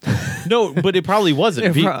 Right. No, but it probably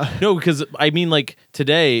wasn't. Yeah, No, because I mean, like,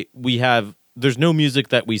 today there's no music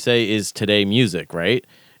that we say is today music, right?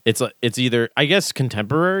 It's either, I guess,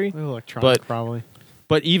 contemporary, Electronic, But- probably.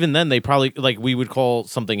 but even then they probably, like, we would call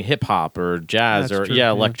something hip hop or jazz That's or true, yeah.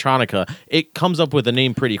 electronica. It comes up with a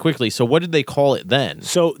name pretty quickly. So what did they call it then?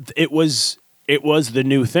 So it was the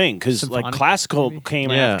new thing because like Symphonic, classical maybe? came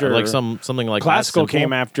Yeah, after like something like classical that, simple.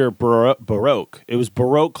 came after Baroque. It was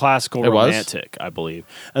Baroque, classical, It was? romantic, I believe.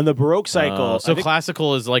 And the Baroque cycle. So I think-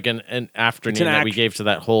 classical is like an afternoon an that we gave to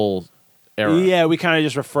that whole era. yeah, we kind of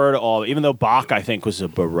just refer to all. Even though Bach, I think, was a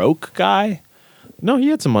Baroque guy. No, he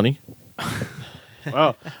had some money.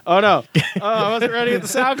 Oh no! Oh, I wasn't ready at the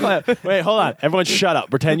sound clip. Wait, hold on. Everyone, shut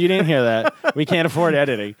up. Pretend you didn't hear that. We can't afford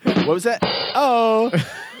editing. What was that? Oh,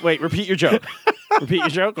 wait. Repeat your joke. Repeat your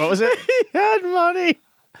joke. What was it? He had money.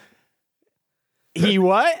 He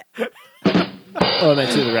what? Oh, I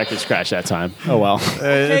meant to the record scratch that time. Oh well.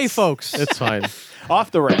 Okay, folks. It's fine.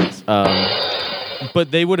 Off the rails.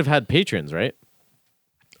 But they would have had patrons, right?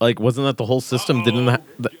 Like, wasn't that the whole system?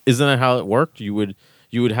 Isn't that how it worked? You would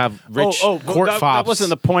have rich court fops. That wasn't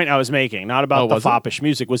the point I was making. Not about the foppish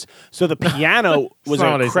music. So the piano was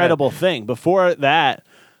an incredible thing. Before that,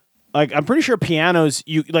 like, I'm pretty sure pianos,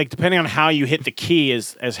 you like, depending on how you hit the key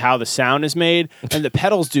is as how the sound is made, and the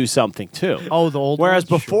pedals do something too. Oh, the old Whereas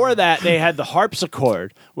ones? before Sure. that, they had the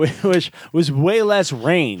harpsichord, which was way less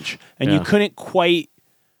range, and you couldn't quite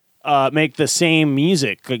make the same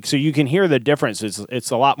music. Like, so you can hear the difference.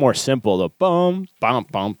 It's a lot more simple. The bum, bum,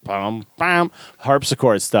 bum, bum, bum,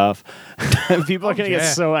 harpsichord stuff. People are going to get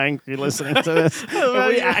so angry listening to this. If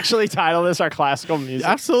we actually title this our classical music.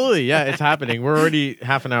 Absolutely, yeah, it's happening. We're already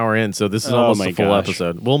half an hour in, so this is almost a full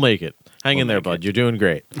episode. We'll make it. Hang in there, bud. You're doing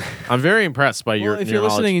great. I'm very impressed by your. If you're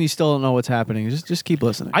knowledge. listening and you still don't know what's happening, just keep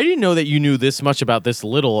listening. I didn't know that you knew this much about this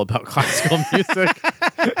little about classical music.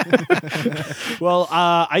 Well,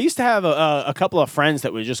 I used to have a couple of friends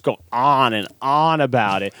that would just go on and on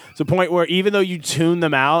about it to the point where even though you tune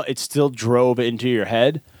them out, it still drove into your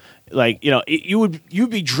head. Like, you know, you'd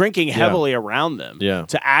be drinking heavily around them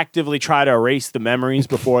to actively try to erase the memories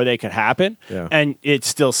before they could happen. Yeah. And it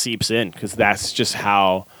still seeps in because that's just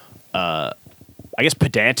how, I guess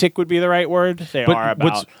pedantic would be the right word. They But are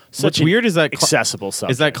about what's weird is that accessible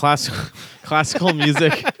subject. Is that classical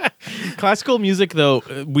music? Classical music, though,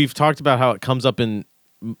 we've talked about how it comes up in.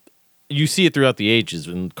 You see it throughout the ages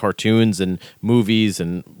in cartoons and movies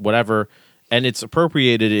and whatever, and it's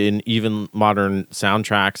appropriated in even modern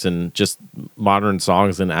soundtracks and just modern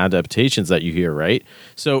songs and adaptations that you hear, right?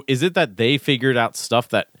 So, is it that they figured out stuff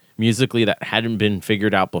that musically that hadn't been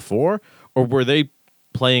figured out before, or were they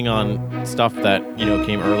playing on stuff that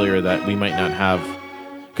came earlier that we might not have?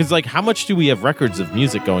 Because, like, how much do we have records of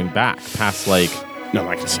music going back past, like... No,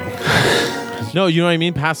 I can sing. No, you know what I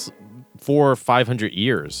mean? Past 400 or 500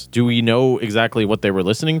 years. Do we know exactly what they were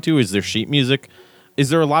listening to? Is there sheet music? Is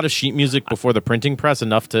there a lot of sheet music before the printing press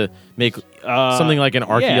enough to make something like an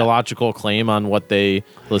archaeological claim on what they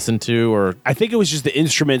listened to? Or I think it was just the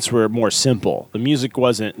instruments were more simple. The music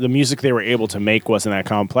they were able to make wasn't that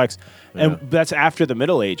complex. And that's after the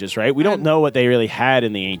Middle Ages, right? We don't know what they really had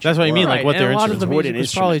in the ancient That's what I mean, world. like what and their a lot of instruments the were. music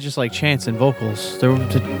was probably just like chants and vocals. There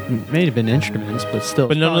may have been instruments, but still.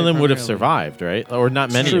 But none of them would have primarily- survived, right? Or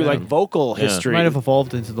not many True, of like them. vocal Yeah. history. Might have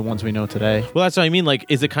evolved into the ones we know today. Well, that's what I mean. Like,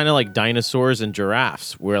 is it kind of like dinosaurs and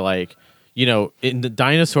giraffes, where, like, in the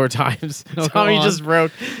dinosaur times, Oh, Tommy go on. just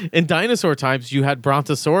wrote, in dinosaur times, you had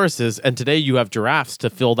brontosauruses, and today you have giraffes to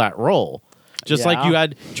fill that role. Just like you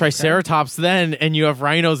had triceratops then, and you have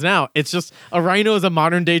rhinos now. It's just a rhino is a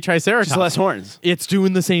modern day triceratops. Just less horns. It's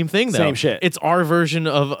doing the same thing, though. Same shit. It's our version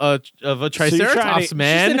of a triceratops, to-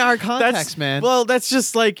 man. Just in our context, That's- man. Well, that's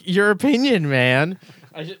just like your opinion, man.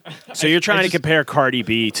 So you're trying I to just- compare Cardi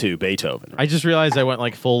B to Beethoven. I just realized I went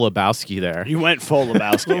like full Lebowski there. You went full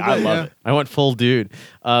Lebowski. I love it. I went full dude.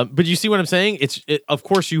 But you see what I'm saying? Of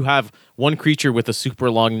course, you have one creature with a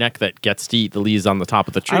super long neck that gets to eat the leaves on the top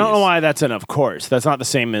of the trees. I don't know why that's an of course. That's not the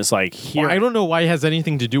same as like here. Well, I don't know why it has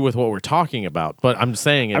anything to do with what we're talking about, but I'm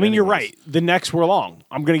saying it. I mean, you're anyways. right. The necks were long.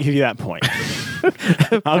 I'm going to give you that point.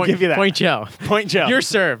 I'll give you that. Point Joe. Point Joe. Your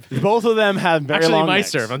serve. Both of them have very Actually, long my necks.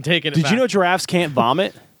 serve. I'm taking it Did back. you know giraffes can't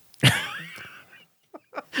vomit?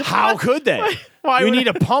 How could they? Why We would need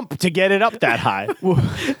a pump to get it up that high.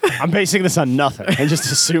 I'm basing this on nothing. I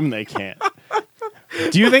just assume they can't.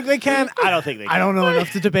 Do you think they can? I don't think they can. I don't know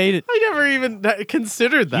enough to debate it. I never even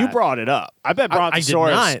considered that. You brought it up. I bet I did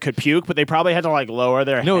Brontosaurus not. could puke, but they probably had to like lower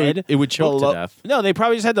their No, head. it would choke to below- death. No, they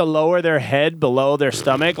probably just had to lower their head below their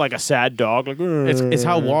stomach like a sad dog. Like, It's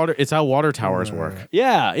how water towers work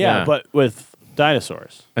yeah, Yeah. but with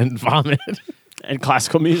dinosaurs and vomit. and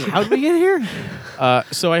classical music. How did we get here?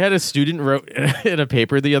 So I had a student wrote in a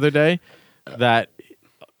paper the other day that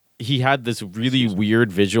he had this really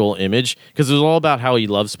weird visual image because it was all about how he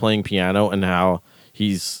loves playing piano and how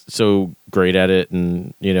he's so great at it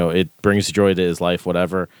and it brings joy to his life,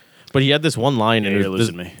 whatever. But he had this one line and you're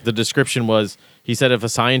losing me. the description was, he said, if a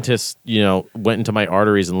scientist went into my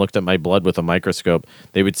arteries and looked at my blood with a microscope,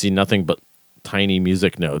 they would see nothing but tiny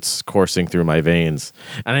music notes coursing through my veins.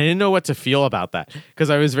 And I didn't know what to feel about that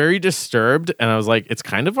because I was very disturbed and I was like, it's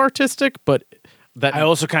kind of artistic, but that I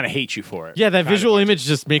also kind of hate you for it. yeah, that Kind of visual like- image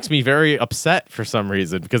just makes me very upset for some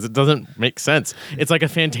reason because it doesn't make sense. It's like a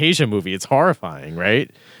Fantasia movie. It's horrifying,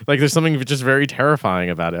 right? Like there's something just very terrifying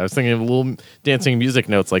about it. I was thinking of little dancing music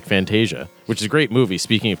notes like Fantasia, which is a great movie.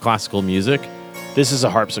 Speaking of classical music. This is a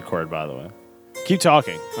harpsichord, by the way. Keep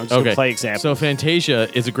talking. I'm just going to play examples. So Fantasia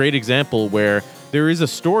is a great example where there is a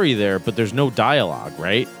story there, but there's no dialogue,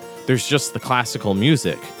 right? There's just the classical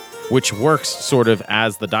music, which works sort of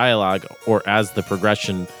as the dialogue or as the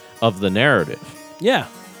progression of the narrative. yeah.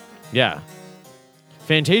 Yeah.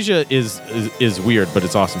 Fantasia is weird, but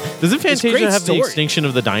it's awesome. Doesn't great Fantasia have the story. extinction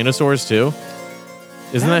of the dinosaurs too?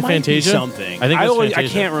 Isn't that might be Fantasia? something. I think I that's always- I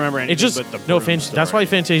Fantasia. can't remember anything It just but the no. Broom That's why story.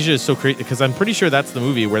 Fantasia is so crazy because I'm pretty sure that's the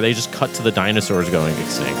movie where they just cut to the dinosaurs going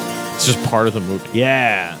extinct. It's just part of the movie.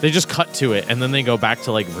 Yeah. They just cut to it and then they go back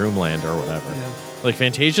to like Roomland or whatever. Like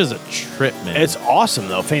Fantasia's a trip, man. It's awesome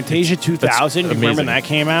though. Fantasia 2000. You remember when amazing. that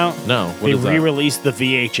came out? no. What They is that? re-released the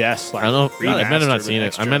VHS. Like, I don't know. I might have not remastered seen with it. I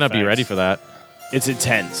extra might not be effects. ready for that. It's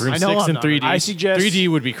intense. I know Broomsticks I'm in not 3D. I suggest 3D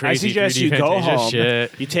would be crazy. I suggest 3D you go Fantasia home.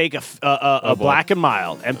 Shit. You take a boy. Black and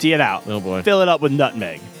Mild, empty it out. Oh, boy. Fill it up with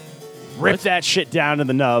nutmeg. Rip What? that shit down to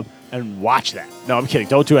the nub and watch that. No, I'm kidding.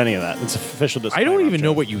 Don't do any of that. It's official I disclaimer. don't I'm even know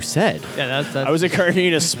joking. what you said. Yeah, that's I was encouraging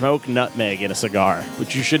you to smoke nutmeg in a cigar,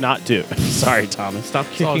 which you should not do. Sorry, Thomas. Stop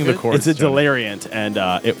all kicking the good. cords. It's a Johnny. deliriant, and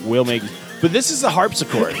it will make. But this is the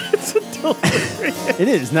harpsichord. It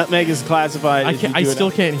is. Nutmeg is classified. I if you can't. I do it-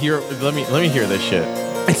 still can't hear. Let me hear this shit.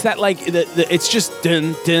 It's that like it's just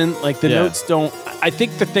dun dun. Like the Yeah. notes don't. I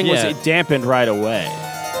think the thing was Yeah. it dampened right away.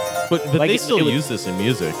 But Like, they it still was- use this in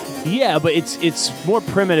music. Yeah, but it's more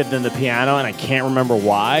primitive than the piano, and I can't remember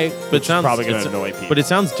why. But Which is probably going to it's- annoy people. But it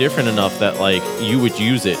sounds different enough that like you would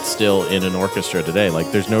use it still in an orchestra today.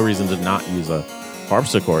 Like there's no reason to not use a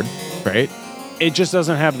harpsichord, right? it just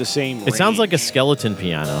doesn't have the same. It sounds like a range. skeleton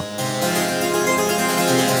piano.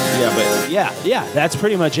 Yeah, but yeah, that's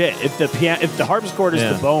pretty much it. If the harpsichord is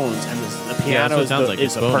Yeah. the bones and the piano what it is, sounds the, like. is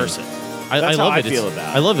It's a bony. person. I That's how love I it. feel It's-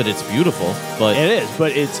 about it. I love it. It's beautiful, but It is,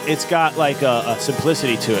 but it's got like a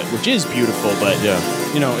simplicity to it, which is beautiful. But yeah.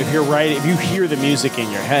 you know, if you hear the music in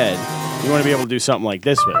your head, you want to be able to do something like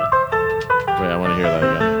this with it. Wait, I want to hear that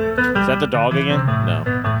again. Is that the dog again? No.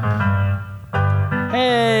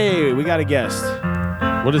 Hey, we got a guest.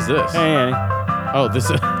 What is this? Hey, Annie. Oh, this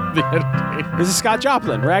is the editing. This is Scott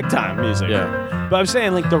Joplin, ragtime music. Yeah. But I'm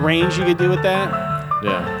saying, like, the range you could do with that.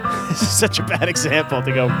 Yeah. This is such a bad example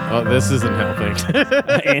to go. Oh, this isn't helping.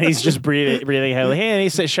 Annie's just breathing heavily. Hey, Annie,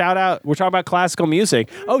 say, shout out. We're talking about classical music.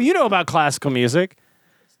 Oh, you know about classical music.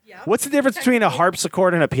 Yeah. What's the difference between a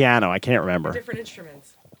harpsichord and a piano? I can't remember. Different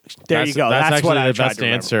instruments. There you go. That's actually what I the tried best to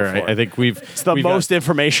remember answer. before. I think we've. It's the we've most got,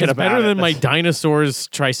 information It's about better it. than my dinosaurs,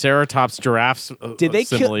 triceratops, giraffes. Did they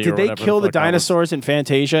kill? simile Did or they whatever kill the fuck that was. dinosaurs in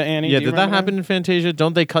Fantasia, Annie? Yeah, Do you did that remember happen in Fantasia?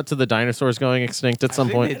 Don't they cut to the dinosaurs going extinct at some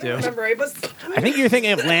point? I don't remember. It was. I think you're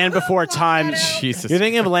thinking of Land Before Time. Jesus. You're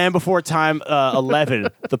thinking of Land Before Time 11,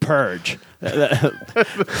 The Purge.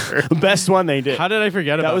 The best one they did. How did I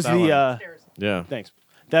forget that about was that? the. one? Yeah. Thanks.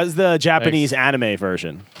 That was the Japanese anime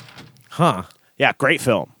version. Huh. Yeah, great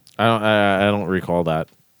film. I don't recall that,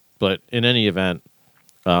 but in any event,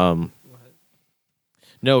 no.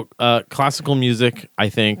 Classical music, I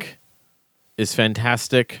think, is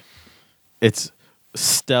fantastic. It's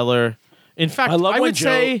stellar. In fact, I love when would Joe-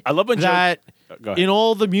 say I love when Joe- that Go ahead. in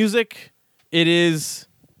all the music, it is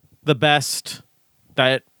the best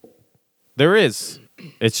that there is.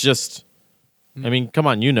 It's just, I mean, come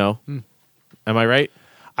on, you know. Am I right?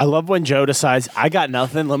 I love when Joe decides, I got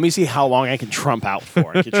nothing. Let me see how long I can trump out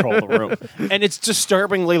for and control the room. And it's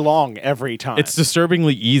disturbingly long every time. It's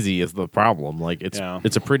disturbingly easy is the problem. Like it's Yeah.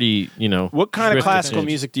 it's a pretty, you know. What kind of swift classical exchange.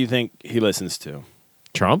 music do you think he listens to?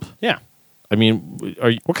 Trump? Yeah. I mean, are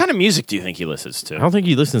you, What kind of music do you think he listens to? I don't think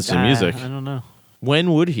he listens to music. I don't know.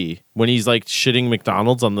 When would he? When he's like shitting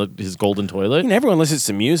McDonald's on his golden I toilet? mean, everyone listens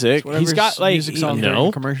to music. He's got like music on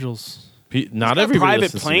No. commercials. Not got everybody private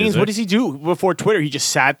listens to planes. music. What does he do before Twitter? He just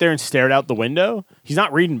sat there and stared out the window. He's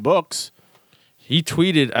not reading books. He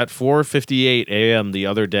tweeted at 4:58 a.m. the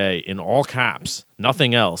other day in all caps,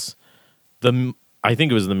 nothing else. I think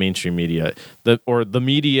it was the mainstream media. The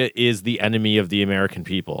media is the enemy of the American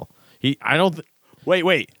people. I don't.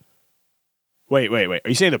 Wait. Are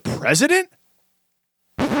you saying the president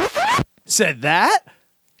said that?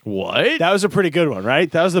 What? That was a pretty good one, right?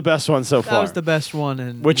 That was the best one so far. That was the best one,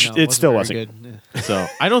 and Which you know, it still very wasn't. good. Yeah. So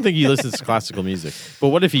I don't think he listens to classical music. But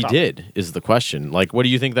what if he did? Is the question. Like, what do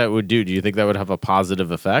you think that would do? Do you think that would have a positive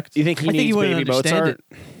effect? Do you think he I think he needs wouldn't baby understand Mozart?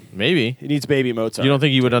 Maybe. He needs baby Mozart. You don't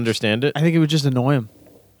think he would understand it? I think it would just annoy him.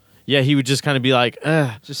 Yeah, he would just kind of be like,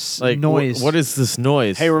 Just like noise. What is this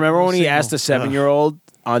noise? Hey, remember when he Signal. asked a 7-year-old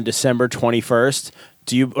on December 21st,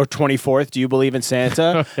 or 24th, do you believe in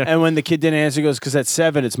Santa? And when the kid didn't answer, he goes, because at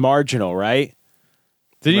 7, it's marginal, right?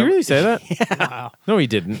 Did he really say that? Wow. No, he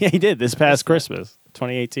didn't. Yeah, he did this past Christmas,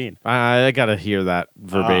 2018. I gotta hear that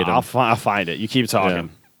verbatim. I'll find it. You keep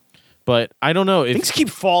talking. But I don't know if Things keep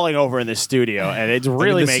falling over in this studio, and it's I mean,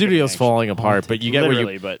 really the making me studio's anxious. falling apart. But you get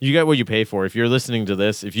Literally, what but- you get what you pay for. If you're listening to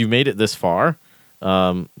this, if you made it this far,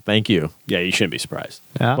 Thank you. Yeah, you shouldn't be surprised.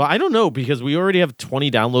 Yeah. Well, I don't know because we already have 20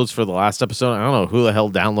 downloads for the last episode. I don't know who the hell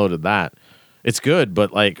downloaded that. It's good,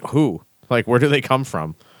 but like who? Like where do they come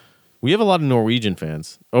from? We have a lot of Norwegian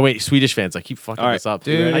fans. Oh wait, Swedish fans. I keep fucking All right, this up.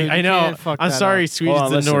 dude, I you know. can't fuck I'm that sorry, up. Swedes Hold on,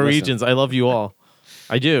 and listen. Norwegians. I love you all.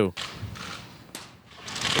 I do.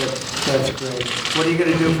 That's great. What are you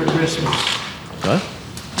going to do for Christmas?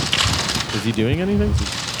 What? Is he doing anything?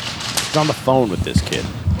 He's on the phone with this kid.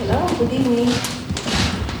 Hello, good evening.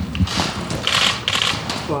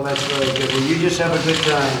 Well, that's very good. Well, you just have a good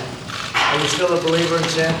time. Are you still a believer in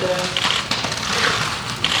Santa?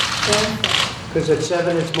 Because at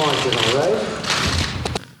 7 it's marginal,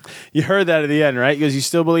 right? You heard that at the end, right? He goes, "You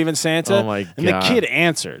still believe in Santa?" Oh, my And the God. kid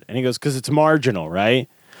answered, and he goes, "Because it's marginal, right?"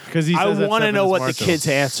 Because he I says that want to 7 know is what the marginal. kid's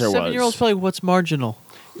answer was. 7-year-old's probably what's marginal.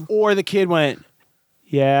 Or the kid went,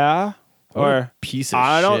 "Yeah," What a or piece of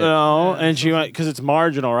 "I don't shit. know," and she went, "Because it's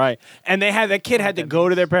marginal, right?" And that kid had to go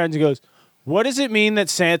to their parents and goes, "What does it mean that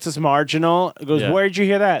Santa's marginal?" He goes, Yeah. "Where'd you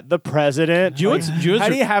hear that? The president." Do you know what's- do you know How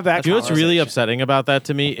what's- do you have that? Do you know what's really conversation? upsetting about that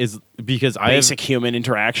to me is because I have, Basic human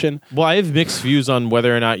interaction. well, I have mixed views on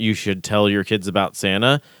whether or not you should tell your kids about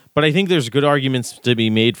Santa, but I think there's good arguments to be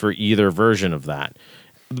made for either version of that.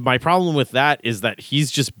 My problem with that is that he's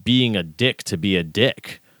just being a dick to be a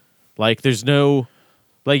dick. Like there's no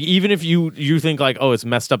like even if you think like, oh, it's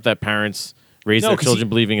messed up that parents raise No, their 'cause children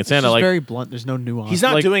believing in It's Santa, just like very blunt. There's no nuance. He's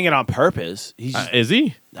not Like- doing it on purpose. He's is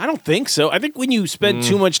he? I don't think so. I think when you spend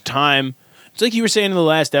too much time, it's like you were saying in the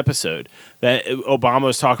last episode that Obama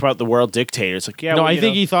was talking about the world dictator. It's like, yeah, No, well, I you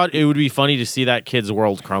think know. he thought it would be funny to see that kid's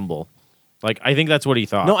world crumble. Like I think that's what he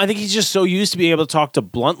thought. No, I think he's just so used to being able to talk to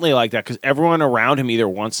bluntly like that because everyone around him either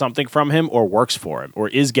wants something from him or works for him or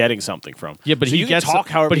is getting something from him. Yeah, but So he you can gets talk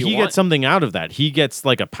however but you he want. gets something out of that. He gets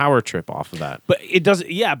like a power trip off of that. But it doesn't.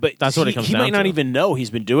 Yeah, but That's what it comes he down might not to. even know he's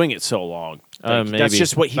been doing it so long. Like, Maybe. That's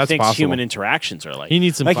just what he That's thinks possible. human interactions are like. He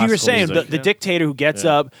needs some like you were classical saying, music. the dictator who gets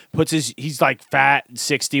up, he's like fat,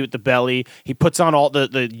 60 with the belly. He puts on all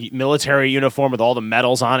the military uniform with all the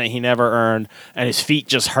medals on it he never earned, and his feet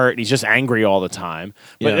just hurt. And he's just angry all the time.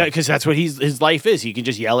 But Yeah. because that's what his life is. He can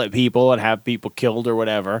just yell at people and have people killed or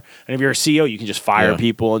whatever. And if you're a CEO, you can just fire Yeah.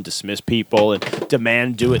 people and dismiss people and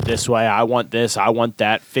demand do it this way. I want this. I want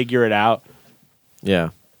that. Figure it out. Yeah.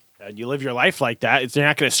 And you live your life like that. They're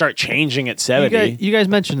not going to start changing at 70. You guys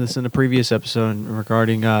mentioned this in the previous episode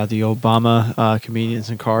regarding the Obama comedians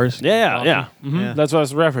and cars. Yeah. Mhm. Yeah. That's what I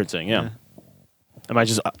was referencing. Yeah. Am I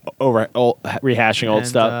just rehashing old And,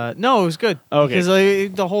 stuff? No, it was good. Okay.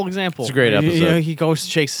 Because the whole example. It's a great You know, episode. he goes,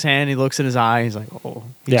 shakes his hand, he looks in his eye, he's like, oh,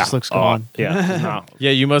 he just looks gone. Yeah. No.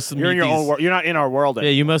 Yeah, you must You're in meet your these, own world. You're not in our world. Yeah,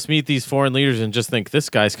 you must meet these foreign leaders and just think this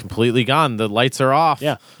guy's completely gone. The lights are off.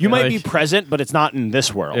 Yeah. You might be Like- present, but it's not in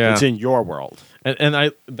this world. Yeah. It's in your world. and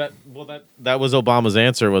that was Obama's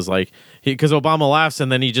answer was like because Obama laughs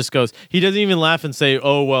and then he just goes he doesn't even laugh and say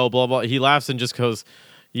oh well blah blah he laughs and just goes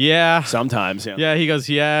yeah. Sometimes. Yeah. Yeah, he goes,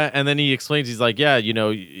 yeah, and then he explains. He's like, yeah,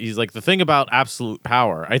 he's like the thing about absolute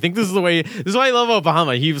power. I think this is why I love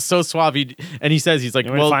Obama. He was so suave, and he says, he's like,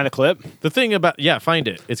 You want to well, find a clip? the thing about find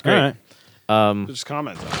it. It's great. All right. Just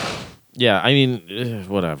comment on it. Yeah, I mean,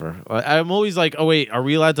 whatever. I'm always like, oh wait, are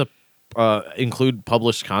we allowed to include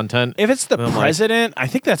published content? If it's the And I'm like, president, I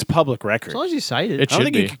think that's public record. As long as you cite it. It I don't should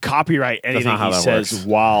think be. you could copyright anything not how he that says works.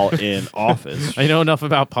 while in office. I know enough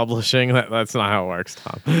about publishing that's not how it works,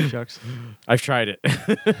 Tom. Shucks. I've tried it.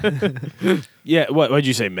 Yeah, what'd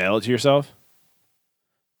you say? Mail it to yourself?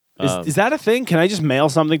 Um, Is that a thing? Can I just mail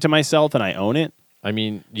something to myself and I own it? I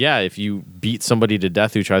mean, yeah, if you beat somebody to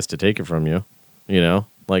death who tries to take it from you,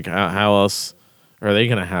 like how else are they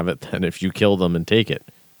going to have it then if you kill them and take it,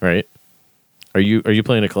 right? Are you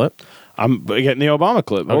playing a clip? I'm getting the Obama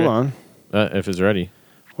clip. Hold Okay. on. If it's ready.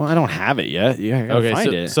 Well, I don't have it yet. Yeah, I gotta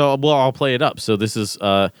find it. So I'll play it up. So this is,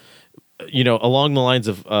 along the lines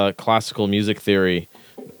of classical music theory.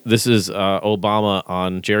 This is Obama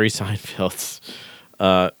on Jerry Seinfeld's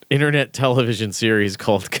internet television series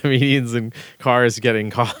called "Comedians in Cars Getting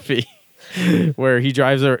Coffee," where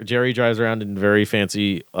Jerry drives around in very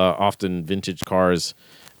fancy, often vintage cars,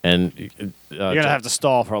 and You're gonna have to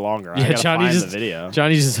stall for longer. I yeah, gotta Johnny find just the video.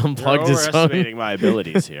 Johnny just unplugged You're his phone. overestimating my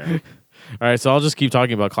abilities here. All right, so I'll just keep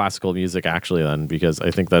talking about classical music actually then, because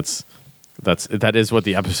I think that is what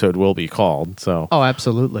the episode will be called. So Oh,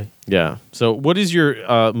 absolutely. yeah. So what is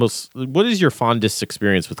your fondest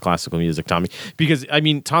experience with classical music, Tommy? Because I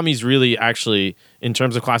mean, Tommy's really actually in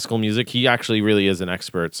terms of classical music, he actually really is an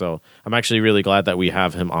expert. So I'm actually really glad that we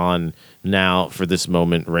have him on now for this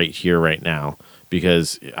moment right here, right now.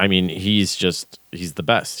 Because I mean, he's the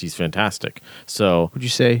best. He's fantastic. So Would you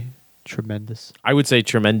say tremendous? I would say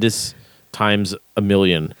tremendous times a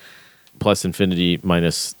million plus infinity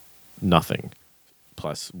minus nothing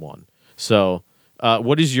plus 1. So,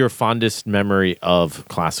 what is your fondest memory of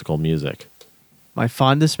classical music? My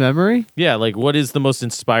fondest memory? Yeah, like what is the most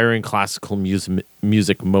inspiring classical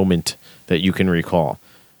music moment that you can recall?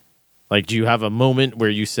 Like, do you have a moment where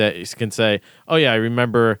you can say, "Oh yeah, I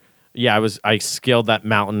remember. Yeah, I scaled that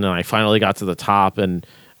mountain and I finally got to the top and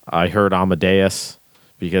I heard Amadeus,"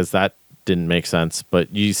 because that didn't make sense.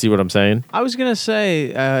 But you see what I'm saying? I was gonna say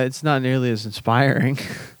it's not nearly as inspiring.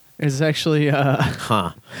 It's actually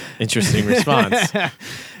Interesting response.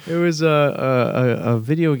 it was a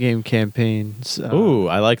video game campaign. Ooh,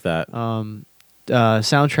 I like that.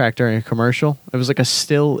 Soundtrack during a commercial. It was like a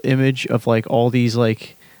still image of like all these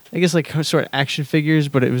like I guess like sort of action figures,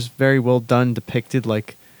 but it was very well done, depicted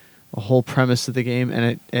like a whole premise of the game,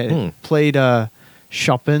 and it played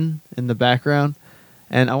Chopin in the background.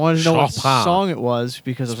 And I wanted to know what Chopin. song it was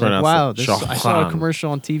because I was Pronounce like, wow, it this, I saw a Chopin.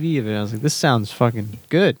 commercial on TV of it. I was like, this sounds fucking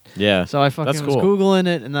good. Yeah. So I fucking that's was cool. Googling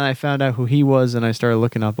it, and then I found out who he was, and I started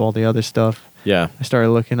looking up all the other stuff. Yeah. I started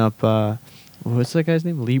looking up, what's that guy's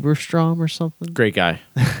name? Lieberstrom or something? Great guy.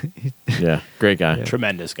 Yeah, great guy. Yeah.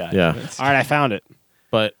 Tremendous guy. Yeah. All right, I found it.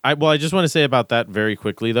 But I just want to say about that very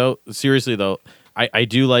quickly though. Seriously though, I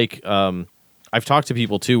do like I've talked to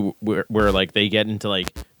people too where like they get into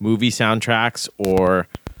like movie soundtracks or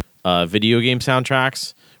video game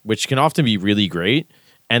soundtracks, which can often be really great,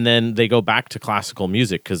 and then they go back to classical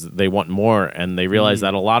music because they want more, and they realize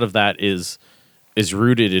that a lot of that is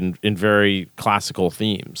rooted in very classical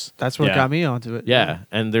themes. That's what Yeah. got me onto it. Yeah,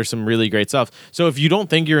 and there's some really great stuff. So if you don't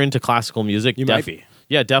think you're into classical music, You might be.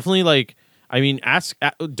 Yeah, definitely. Like, I mean,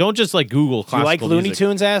 don't just like Google You classical like Looney music.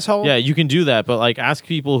 Tunes, asshole? Yeah, you can do that, but like ask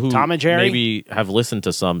people who Tom and Jerry? maybe have listened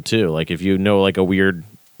to some too. Like if you know like a weird,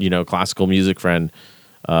 classical music friend,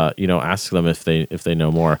 ask them if they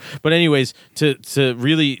know more. But anyways, to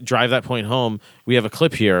really drive that point home, we have a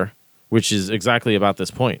clip here which is exactly about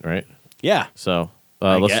this point, right? Yeah. So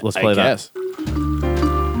let's play I that. guess.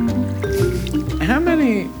 How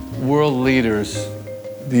many world leaders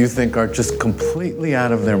do you think are just completely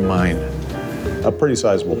out of their mind? A pretty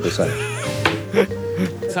sizable percentage.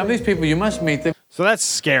 Some of these people, you must meet them. So that's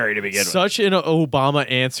scary to begin with. Such an Obama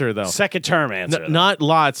answer, though. Second term answer. Not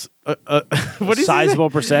lots. What is sizable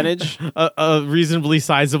percentage? a reasonably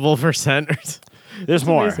sizable percent. There's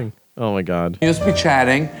more. Amazing. Oh my God. You just be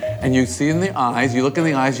chatting, and you see in the eyes, you look in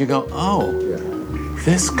the eyes, you go, oh,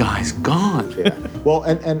 this guy's gone. Yeah. Well,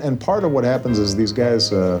 and part of what happens is these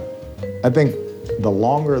guys, I think the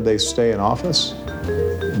longer they stay in office,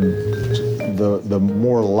 the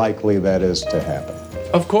more likely that is to happen.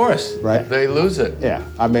 Of course. Right. They lose it. Yeah.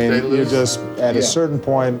 I mean, They you lose- just, at a certain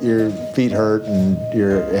point, your feet hurt and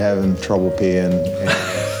you're having trouble peeing.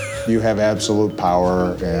 And you have absolute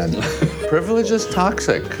power and, Privilege is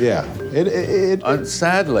toxic. yeah.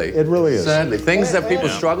 Sadly. It really is. Sadly. Things that people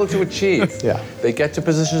struggle to achieve. Yeah. They get to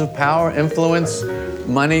positions of power, influence,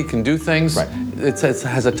 money, can do things. Right. It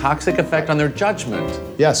has a toxic effect on their judgment.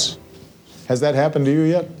 Yes. Has that happened to you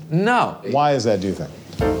yet? No. Why is that, do you think?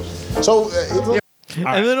 So,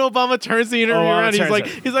 And then Obama turns the interview Obama around. He's turns like,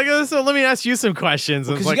 it. so let me ask you some questions.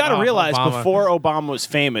 And Because it's you like, got to oh, realize Obama. before Obama was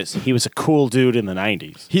famous, he was a cool dude in the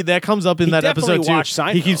 90s. That comes up in He that definitely episode too. watched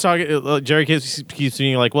Seinfeld. He keeps talking. Jerry keeps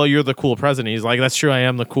being like, "Well, you're the cool president." He's like, "That's true. I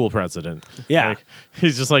am the cool president." Yeah. Like,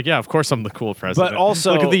 he's just like, "Yeah, of course I'm the cool president." But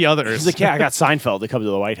also, look at the others. He's like, yeah, I got Seinfeld to come to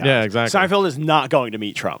the White House. Yeah, exactly. Seinfeld is not going to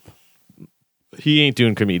meet Trump. He ain't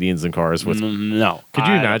doing comedians in cars with. No. Could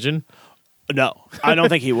you imagine? No. I don't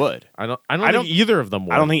think he would. I don't think either of them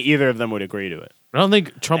would. I don't think either of them would agree to it. I don't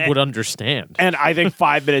think Trump would understand. And I think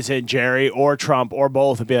 5 minutes in, Jerry or Trump or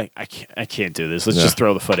both would be like, I can't do this. Let's just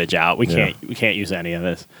throw the footage out. We can't use any of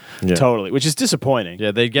this. Yeah. Totally. Which is disappointing.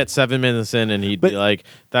 Yeah, they'd get 7 minutes in, and he'd be like,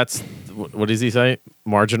 "That's what does he say?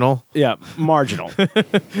 Marginal." Yeah. Marginal.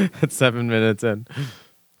 At 7 minutes in.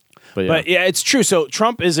 But yeah, it's true. So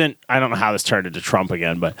Trump isn't, I don't know how this turned into Trump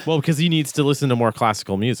again, but Well, because he needs to listen to more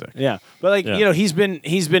classical music. yeah. But Yeah. he's been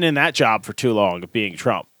in that job for too long of being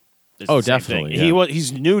Trump. It's Oh, the same definitely, thing. yeah.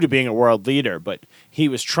 He's new to being a world leader, but he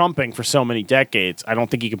was trumping for so many decades. I don't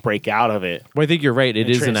think he can break out of it. Well, I think you're right. It And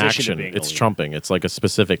is an transition to action. being a It's leader. trumping. It's like a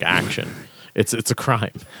specific action. It's a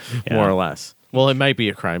crime, more or less. Well, it might be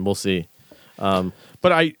a crime. We'll see.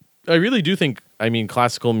 But I really do think,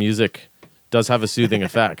 classical music does have a soothing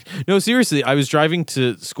effect. No, seriously, I was driving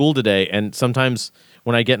to school today, and sometimes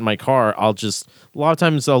when I get in my car, a lot of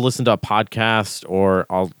times I'll listen to a podcast or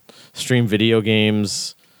I'll stream video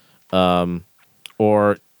games,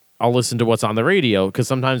 or I'll listen to what's on the radio because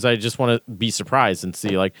sometimes I just want to be surprised and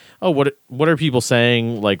see like, oh, what are people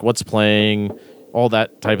saying? Like, what's playing? all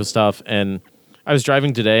that type of stuff. And I was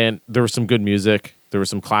driving today, and there was some good music. There was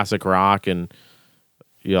some classic rock, and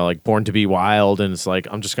like Born to Be Wild. And it's like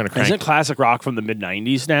I'm just gonna crank. Isn't classic rock from the mid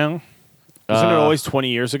 '90s now? Isn't it always 20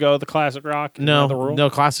 years ago? The classic rock? No.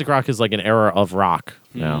 Classic rock is like an era of rock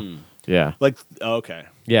now. Yeah, Like okay,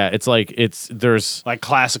 yeah. It's like there's like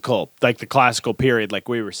classical, like the classical period, like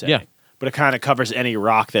we were saying. Yeah. But it kind of covers any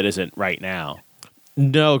rock that isn't right now.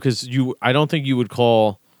 no because I don't think you would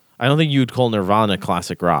call Nirvana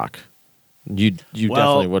classic rock. You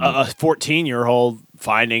definitely wouldn't. A 14-year-old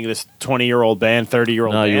finding this 20-year-old band,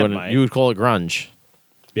 30-year-old No, band. you wouldn't. might. You would call it grunge.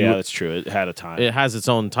 Yeah, that's true. It had a time. It has its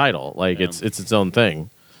own title. Like Yeah. it's its own thing.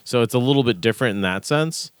 So it's a little bit different in that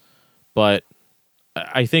sense. But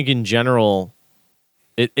I think in general,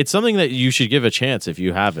 it's something that you should give a chance if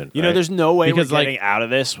you haven't. You know, right? there's no way Because, we're like- getting out of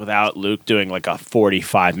this without Luke doing like a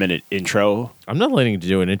 45-minute intro. I'm not letting you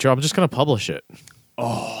do an intro. I'm just going to publish it.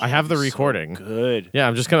 Oh, I have the recording. Good. Yeah,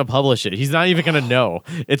 I'm just going to publish it. He's not even going to know.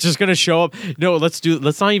 It's just going to show up. No, let's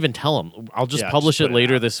not even tell him. I'll just Yeah, publish just it put it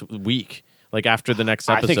later out. this week, like after the next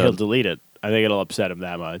I episode. think he'll delete it. I think it'll upset him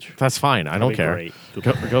that much. That's fine. I don't be care. great.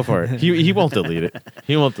 Go for it. He won't delete it.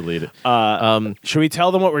 He won't delete it. Should we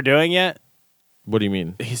tell them what we're doing yet? What do you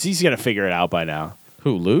mean? He's going to figure it out by now.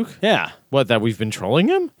 Who, Luke? Yeah. What, that we've been trolling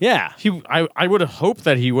him? Yeah. I would have hoped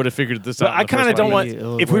that he would have figured this But out. I kind of don't want,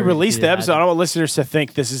 It'll if we work release if the you episode, I don't want listeners to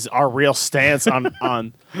think this is our real stance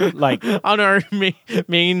on like, on our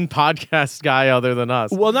main podcast guy other than us.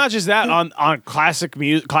 well, not just that, on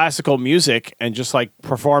classical music and just like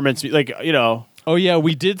performance, like, you know, Oh yeah,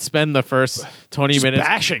 we did spend the first 20 just minutes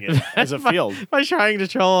bashing it as a field. by trying to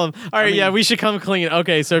troll him. All right, mean- yeah, we should come clean.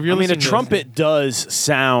 Okay, so if you're I mean, a listening to this- trumpet does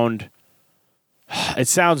sound. It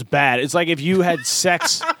sounds bad. It's like if you had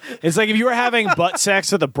sex. It's like if you were having butt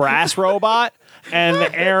sex with a brass robot, and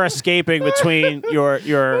the air escaping between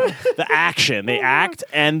the action, the act,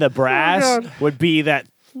 and the brass would be that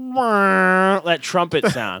trumpet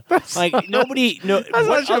sound. Like nobody. No, That's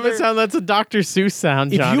not a trumpet sound. That's a Dr. Seuss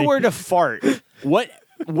sound, If Johnny. you were to fart, what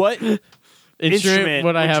instrument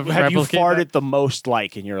would I have you replicate farted that? the most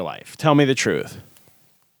like in your life? Tell me the truth.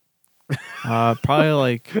 Probably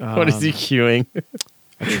like What is he cueing?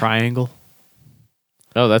 a triangle.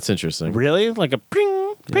 Oh, that's interesting. Really? Like a ping,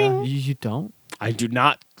 Yeah, ping. you don't. I do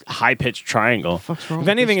not high pitched triangle. fuck's wrong If with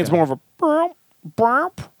anything, this it's guy? more of a burp,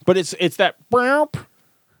 burp. But it's that burp.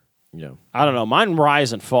 Yeah. I don't know. Mine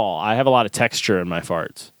rise and fall. I have a lot of texture in my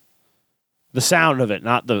farts. The sound of it,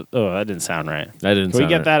 not the. Oh, that didn't sound right. That didn't Can we sound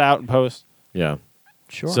get right. that out in post? Yeah.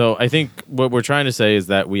 Sure. So I think what we're trying to say is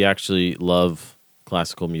that we actually love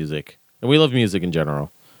classical music, and we love music in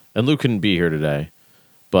general. And Luke couldn't be here today,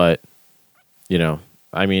 but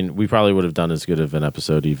I mean, we probably would have done as good of an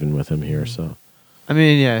episode even with him here. So I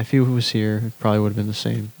mean, yeah, if he was here, it probably would have been the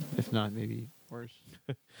same. If not, maybe worse.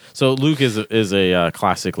 Luke is a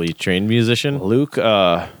classically trained musician. Luke,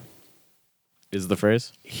 Is the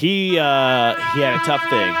phrase? he had a tough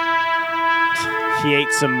thing. He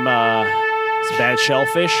ate some bad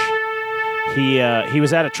shellfish. He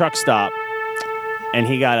was at a truck stop, and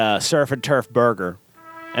he got a surf and turf burger,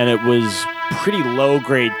 and it was pretty low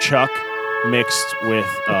grade chuck mixed with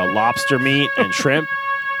lobster meat and shrimp.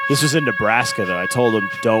 This was in Nebraska, though. I told him,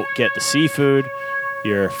 don't get the seafood.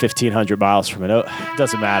 You're 1,500 miles from it. It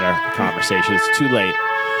doesn't matter, the conversation. It's too late.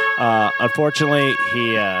 Unfortunately,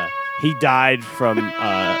 he died from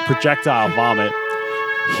projectile vomit.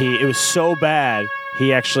 It was so bad,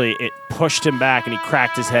 it pushed him back, and he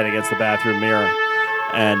cracked his head against the bathroom mirror.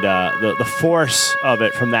 And the force of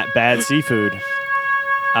it from that bad seafood,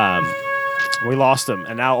 we lost him.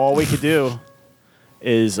 And now all we could do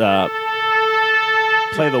is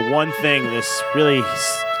play the one thing this really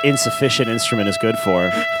insufficient instrument is good for,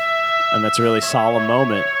 and that's a really solemn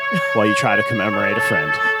moment while you try to commemorate a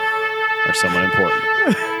friend or someone important.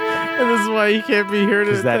 And this is why he can't be here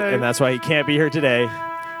today. And that's why he can't be here today,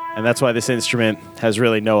 and that's why this instrument has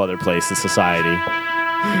really no other place in society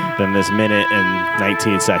than this minute and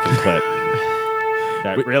 19-second clip.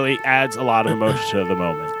 That really adds a lot of emotion to the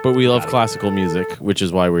moment. But we love classical music, which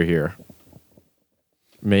is why we're here.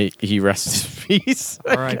 May he rest in peace.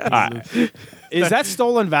 All right. Is that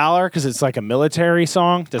Stolen Valor because it's like a military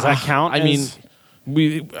song? Does that count? I mean,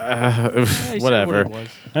 whatever.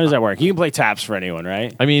 How does that work? You can play taps for anyone,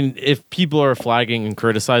 right? I mean, if people are flagging and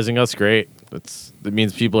criticizing us, great. That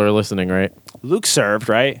means people are listening, right? Luke served,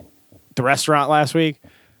 right? The restaurant last week.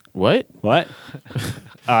 What? What?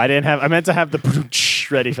 I meant to have the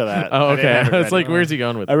ready for that. Oh, I didn't okay. have it It's like, ready. where's he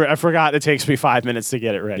going with it? I forgot it takes me 5 minutes to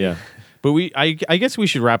get it ready. Yeah. But I guess we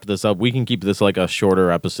should wrap this up. We can keep this like a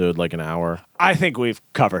shorter episode, like an hour. I think we've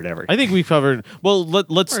covered everything. I think we've covered. Well,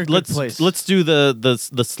 let's We're in a good place. do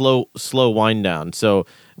the slow wind down. So,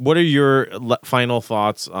 what are your final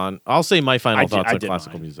thoughts on? I'll say my final thoughts on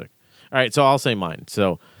classical music. All right, so I'll say mine.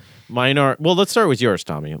 So, mine are let's start with yours,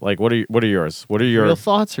 Tommy. Like, what are yours? What are your Real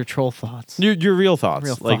thoughts or troll thoughts? your real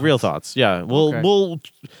thoughts? Real thoughts. Yeah, we'll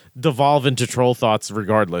devolve into troll thoughts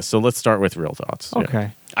regardless. So let's start with real thoughts. Yeah.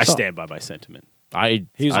 Okay. I stand by my sentiment. It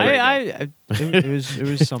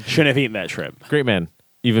was something. Shouldn't have eaten that shrimp. great man,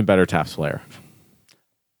 even better taps player.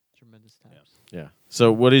 Tremendous taps. Yeah.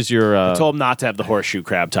 So what is your? I told him not to have the horseshoe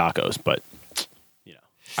crab tacos, but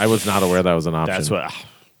I was not aware that was an option. that's what.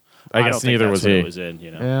 I don't guess think neither that's was what he. It was in,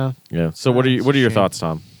 Yeah. Yeah. So what are your Shame. thoughts,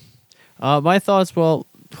 Tom? My thoughts, well,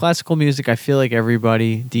 classical music, I feel like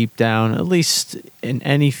everybody deep down, at least in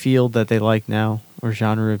any field that they like now or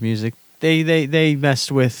genre of music, they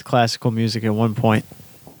messed with classical music at one point.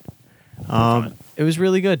 It was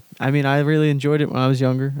really good. I mean, I really enjoyed it when I was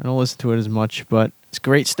younger. I don't listen to it as much, but it's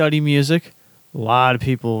great study music. A lot of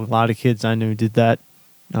people, a lot of kids I knew did that,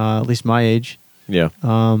 at least my age. Yeah.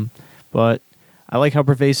 But I like how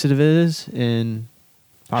pervasive it is in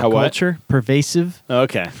pop How what? culture. Pervasive.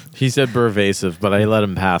 Okay. He said pervasive, but I let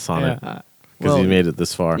him pass on it because he made it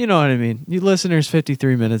this far. You know what I mean. You listeners,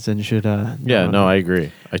 53 minutes in should. Yeah. No, I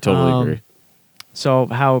agree. I totally agree. So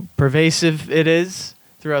how pervasive it is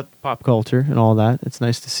throughout pop culture and all that. It's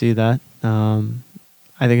nice to see that.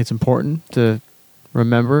 I think it's important to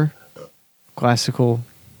remember classical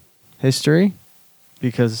history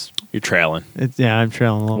because You're trailing. I'm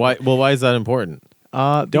trailing along. Why? Well, why is that important?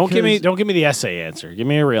 Don't give me the essay answer. Give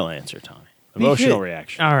me a real answer, Tommy. Emotional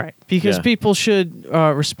reaction. All right, because Yeah. people should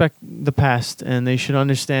respect the past and they should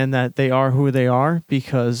understand that they are who they are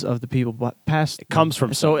because of the people past. It comes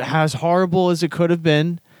from so somewhere. as horrible as it could have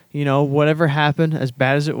been, whatever happened, as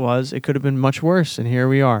bad as it was, it could have been much worse, and here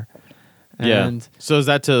we are. And So is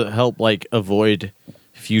that to help like avoid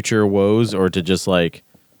future woes, or to just like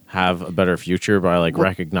have a better future by like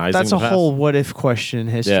recognizing? That's the a past? whole what if question in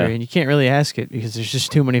history, Yeah. and you can't really ask it because there's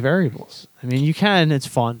just too many variables. I mean, you can; it's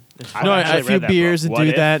fun. It's I've fun. actually a few read that beers book. and What do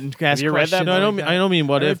If? that and Have ask you read that questions. No, I don't mean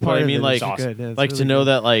what if, but I mean like to to know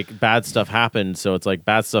that like bad stuff happens. So it's like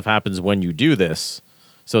bad stuff happens when you do this.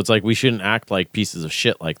 So it's like we shouldn't act like pieces of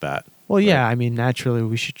shit like that. Well, yeah, I mean, naturally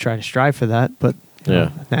we should try to strive for that, but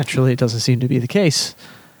naturally it doesn't seem to be the case.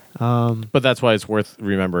 But that's why it's worth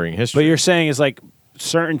remembering history. But you're saying is like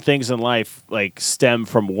certain things in life like stem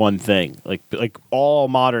from one thing. Like all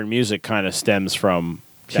modern music kind of stems from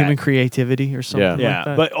Human that. creativity or something. Yeah, like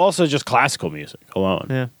that. but also just classical music alone.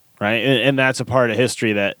 yeah. Right, and that's a part of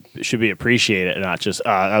history that should be appreciated, and not just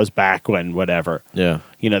that was back when whatever. Yeah.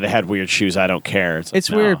 They had weird shoes. I don't care. It's, like,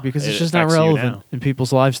 It's no, weird because it's it just not affects you relevant now. in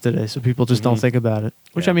people's lives today, so people just don't think about it.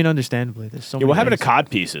 Which Yeah. I mean, understandably, there's so Yeah, many what happened to things. cod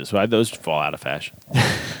pieces? Why did those fall out of fashion? I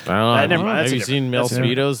don't know. Never mind, that's Have a you seen male different-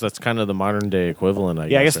 speedos? That's kind of the modern day equivalent. I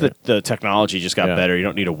Yeah, I guess guess right? the technology just got Yeah. better. You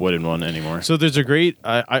don't need a wooden one anymore. So there's a great.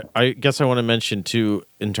 I guess I want to mention too,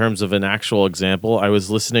 in terms of an actual example. I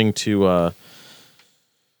was listening to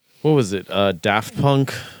what was it? Daft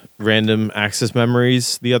Punk Random Access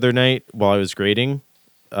Memories the other night while I was grading,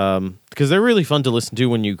 because they're really fun to listen to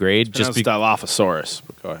when you grade. Just Dilophosaurus.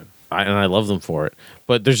 But go ahead. And I love them for it.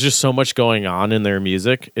 But there's just so much going on in their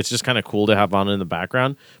music. It's just kind of cool to have on in the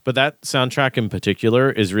background. But that soundtrack in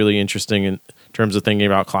particular is really interesting in terms of thinking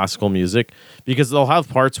about classical music, because they'll have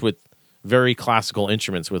parts with very classical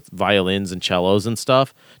instruments with violins and cellos and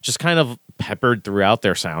stuff just kind of peppered throughout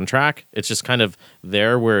their soundtrack. It's just kind of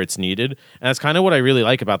there where it's needed. And that's kind of what I really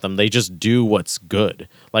like about them. They just do what's good.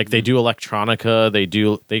 Like they do electronica,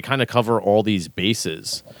 they kind of cover all these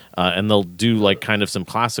bases, and they'll do like kind of some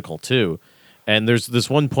classical too. And there's this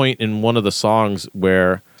one point in one of the songs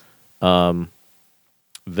where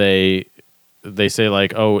they say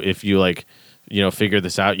like, oh, if you like, figure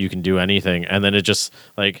this out, you can do anything. And then it just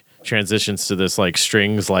like transitions to this like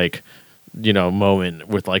strings, like, moment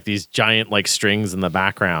with like these giant like strings in the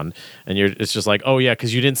background. And it's just like, oh yeah,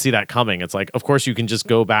 because you didn't see that coming. It's like, of course you can just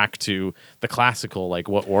go back to the classical, like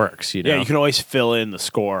what works, Yeah, you can always fill in the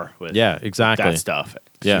score with exactly that stuff.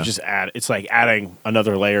 So Yeah. you just add. It's like adding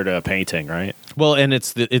another layer to a painting, right? Well, and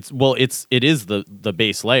it is the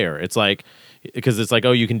base layer. It's like, because it's like,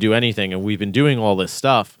 oh, you can do anything, and we've been doing all this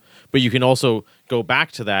stuff, but you can also go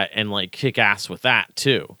back to that and like kick ass with that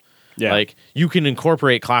too. Yeah. Like you can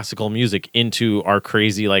incorporate classical music into our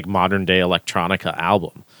crazy like modern day electronica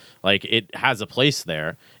album. Like it has a place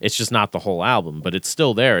there. It's just not the whole album, but it's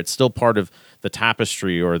still there. It's still part of the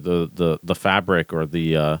tapestry or the fabric or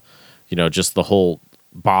the just the whole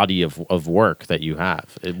body of work that you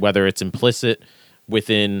have, whether it's implicit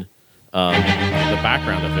within the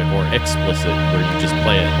background of it or explicit where you just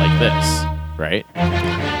play it like this, right?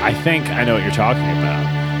 I think I know what you're talking about.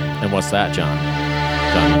 And what's that,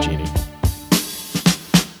 Johnny Genie?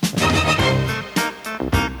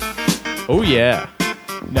 Oh yeah.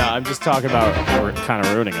 No, I'm just talking about we're kind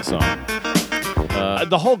of ruining a song.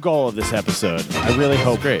 The whole goal of this episode, I really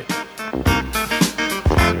hope. Great. What's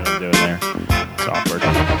he gonna do in there? It's awkward.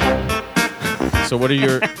 So what are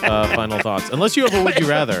your final thoughts? Unless you have a would you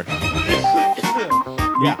rather.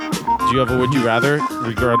 Yeah. Do you have a would you rather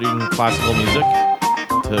regarding classical music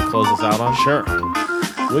to close us out on? Sure.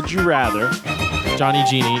 Would you rather? Johnny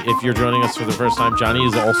Genie, if you're joining us for the first time, Johnny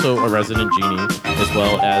is also a resident genie, as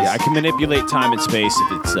well as I can manipulate time and space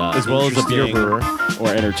if it's as well as a beer interesting brewer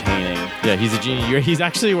or entertaining. Yeah, he's a genie. He's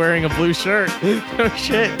actually wearing a blue shirt. Oh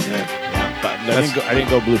shit! But I didn't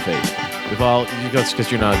go blue face. Well, that's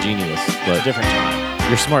because you're not a genius. It's a But different time.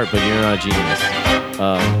 you're smart, but you're not a genius.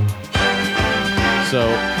 So,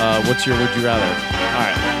 what's your would you rather? All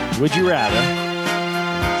right. Would you rather?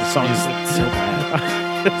 The song is so bad.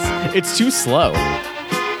 It's too slow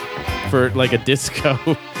for like a disco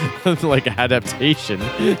like adaptation.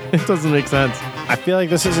 It doesn't make sense. I feel like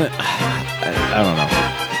this isn't. I don't know.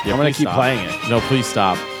 Yeah, I'm gonna please keep stop. playing it. No, please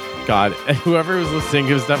stop. God, whoever was listening,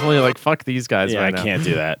 it was definitely like, fuck these guys Yeah, right I now. can't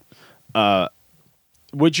do that.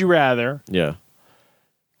 Would you rather Yeah.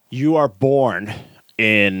 you are born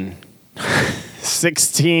in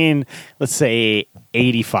 16, let's say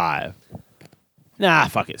 85? Nah,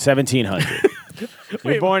 fuck it, 1700.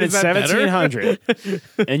 You're born in is that better? 1700,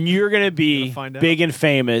 and you're gonna be find out. big and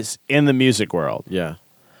famous in the music world. Yeah.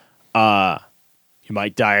 You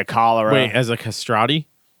might die of cholera. Wait, as a castrati?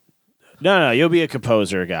 No, you'll be a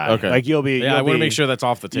composer guy. Okay. Like you'll be. Yeah, you'll I want to be, make sure that's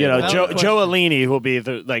off the table. You know, Valid Joe question. Alini will be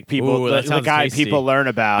the people, Ooh, that the sounds guy tasty. people learn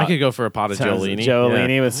about. I could go for a pot of Sounds- Jolini. Joe Yeah.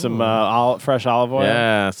 Alini with some fresh olive oil.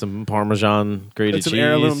 Yeah, some Parmesan grated With some cheese.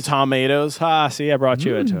 heirloom tomatoes. See, I brought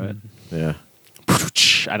you into it. Yeah.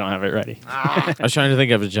 I don't have it ready. I was trying to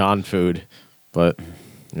think of a John food, but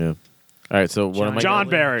yeah. All right, so what am I John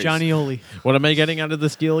getting, Berries. Johnny Oli. what am I getting out of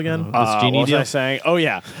this deal again? This genie what was deal? I saying? Oh,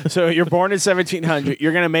 yeah. So you're born in 1700.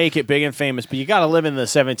 You're going to make it big and famous, but you got to live in the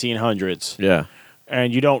 1700s. Yeah.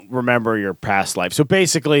 And you don't remember your past life. So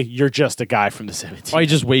basically, you're just a guy from the 1700s. I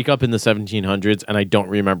just wake up in the 1700s and I don't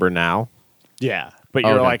remember now. Yeah. But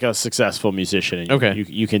you're Okay. like a successful musician. And Okay.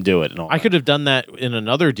 You can do it. And all I that. could have done that in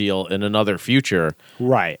another deal in another future,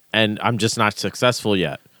 Right. and I'm just not successful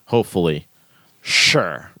yet. Hopefully.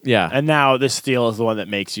 Sure. Yeah. And now this deal is the one that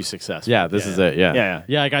makes you successful. Yeah, this is it. Yeah. Yeah.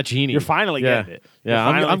 Yeah, I got genie. You're finally yeah. getting it. Yeah,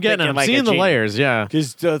 I'm getting it. I'm seeing the layers. Yeah.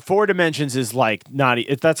 Because the 4 dimensions is like not.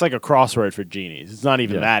 That's like a crossroad for genies. It's not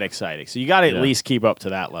even Yeah. that exciting. So you got to at Yeah. least keep up to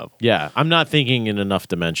that level. Yeah. I'm not thinking in enough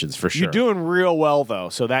dimensions for sure. You're doing real well though,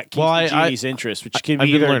 so that keeps Well, the I- genie's interest, which can I've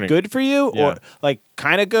be been either learning. good for you Yeah. or like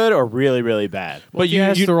kind of good or really really bad. But If you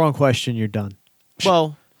ask the wrong question, you're done.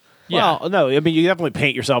 well, yeah. Well, no, I mean you definitely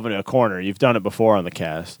paint yourself into a corner. You've done it before on the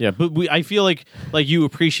cast. Yeah, but I feel like you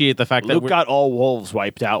appreciate the fact Luke that got all wolves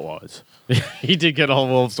wiped out once. he did get all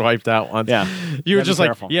wolves wiped out once. Yeah. You were Gotta be just like,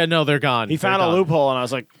 careful. yeah, no, they're gone. He found They're a gone. loophole, and I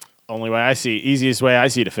was like, easiest way I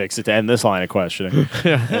see to fix it to end this line of questioning.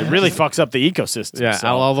 It really fucks up the ecosystem. Yeah, so.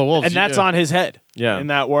 all the wolves. And that's Yeah. on his head. Yeah. In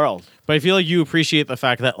that world. But I feel like you appreciate the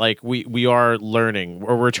fact that like we are learning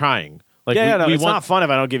or we're trying. Like No, we it's want. not fun if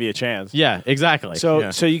I don't give you a chance. Yeah, exactly. So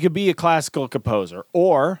yeah. so you could be a classical composer,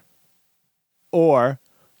 or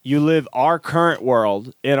you live our current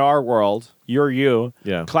world, in our world, you're you.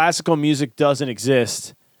 Yeah. Classical music doesn't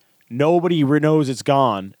exist. Nobody knows it's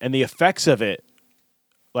gone. And the effects of it,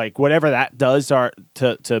 like whatever that does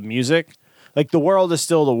to music, like the world is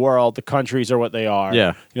still the world, the countries are what they are.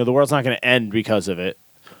 Yeah. You know, the world's not going to end because of it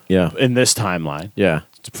yeah, in this timeline. yeah.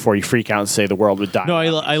 Before you freak out and say the world would die. No,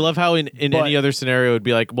 I love how in But- any other scenario it would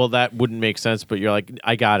be like, well, that wouldn't make sense, but you're like,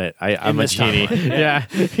 I got it. I'm a this genie. yeah.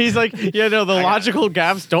 He's like, yeah, no, the logical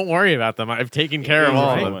gaps, don't worry about them. I've taken care of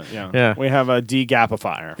all of them. Yeah. Yeah. We have a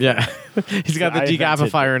degapifier. Yeah. He's got the I invented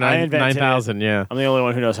degapifier it. I invented 9000. Yeah. I'm the only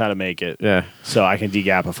one who knows how to make it. Yeah. So I can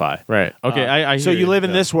degapify. Right. Okay. I So hear you live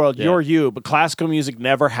in Yeah. this world, Yeah. you're you, but classical music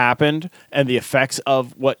never happened, and the effects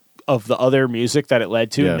of the other music that it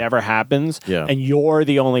led to Yeah. never happens. Yeah. And you're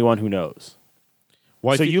the only one who knows.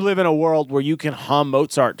 Well, I so thi- you live in a world where you can hum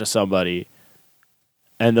Mozart to somebody,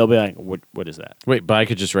 and they'll be like, "What is that?" Wait, but I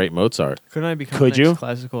could just write Mozart. Couldn't I become Could the next you?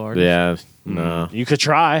 classical artist? Yeah. No. You could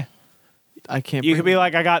try. I can't. You could bring- be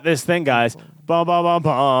like, "I got this thing, guys," bum bum bum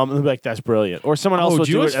bum, and they'll be like, "That's brilliant." Or someone else will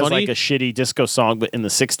do you do know it what's as funny? like a shitty disco song, but in the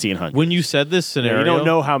 1600s. When you said this You know, scenario, you don't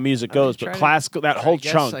know how music goes, but trying to- classical, that whole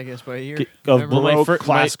chunk I guess, but you're, of Well, my Baroque, fir- my-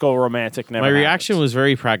 classical, romantic never my reaction happens. was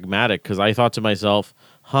very pragmatic because I thought to myself,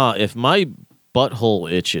 if my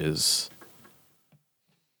butthole itches,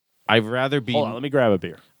 I'd rather be Hold on, let me grab a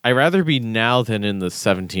beer. I'd rather be now than in the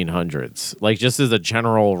 1700s. Like just as a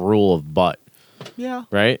general rule of butt, yeah.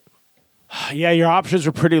 right? Yeah, your options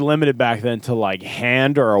were pretty limited back then to like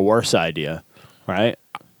hand or a worse idea, right?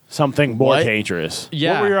 Something more What? dangerous.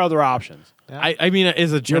 Yeah. What were your other options? I mean,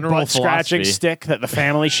 as a Your general butt scratching philosophy, stick that the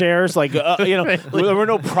family shares, like there were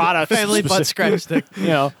no products. Family butt scratch stick. You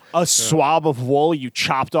know, a swab of wool you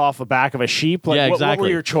chopped off the back of a sheep. Like, yeah, what exactly.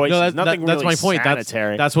 were your choices? No, Nothing that's really my point.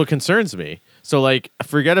 sanitary. That's what concerns me. So, like,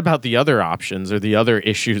 forget about the other options or the other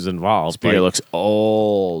issues involved. beer Like, looks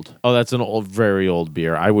old. oh, that's an very old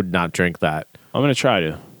beer. I would not drink that. I'm gonna try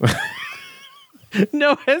to.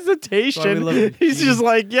 No Why we hesitation. love it. He's just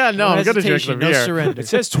like, yeah, no, I'm gonna drink the hesitation, no beer. surrender. It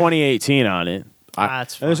says 2018 on it.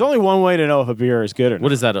 That's And there's only one way to know if a beer is good or not.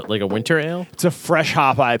 What is that? Like a winter ale? It's a fresh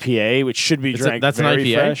hop IPA, which should be drank that's an very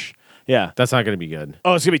IPA? fresh. Yeah. That's not gonna be good.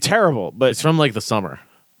 Oh, it's gonna be terrible. But It's from like the summer.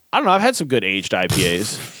 I don't know. I've had some good aged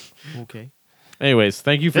IPAs. okay. Anyways,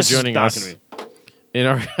 thank you for This is joining not us gonna be- in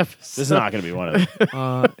our episode. This is not gonna be one of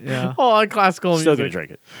them. Yeah. Oh, on classical Still gonna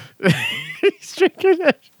music. drink it. He's drinking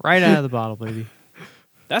it. Right out of the bottle, baby.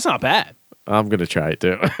 That's not bad. I'm gonna try it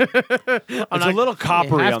too. It's a little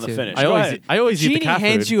coppery have on the to. finish. I Go always, ahead. I always eat the Genie cat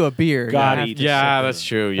hands food. you a beer. you Gotta have eat to Yeah, sip it. that's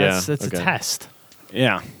true. Yeah, That's okay. a test.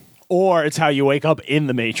 Yeah. Or it's how you wake up in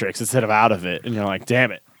the Matrix instead of out of it, and you're like,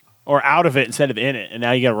 damn it. Or out of it instead of in it, and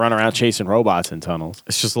now you got to run around chasing robots in tunnels.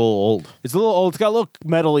 It's just a little old. It's a little old. It's got a little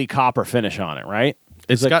metally copper finish on it, right?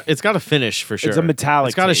 It's got a finish for sure. a metallic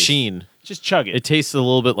It's got a taste. sheen. Just chug it. It tastes a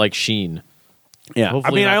little bit like sheen. Yeah. I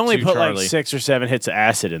hopefully mean, I not only too put Charlie. like 6 or 7 hits of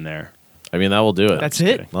acid in there. I mean, that will do it. That's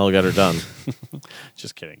it. That'll get her done.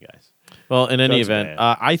 Just kidding, guys. Well, in any Jokes event,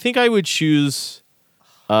 bad. I think I would choose.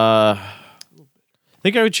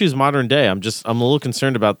 Modern day. I'm a little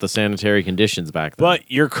concerned about the sanitary conditions back then. But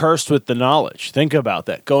you're cursed with the knowledge. Think about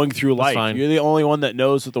that. Going through life, fine. you're the only one that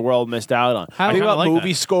knows what the world missed out on. How- Think I about like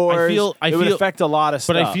movie that. scores. I it would feel- affect a lot of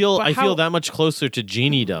stuff. But I feel But I how- feel that much closer to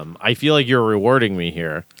geniedom. I feel like you're rewarding me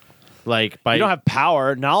here. Like by you don't have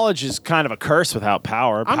power. Knowledge is kind of a curse without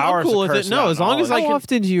power. I'm Power cool is a with curse it. No, without as long as knowledge. How can-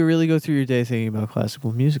 often do you really go through your day thinking about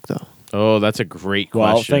classical music, though? Oh, that's a great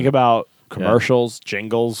Well, question. think about commercials,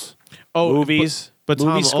 jingles, movies. but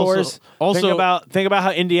movie Tom, scores. also- think about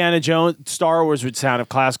how Indiana Jones, Star Wars would sound if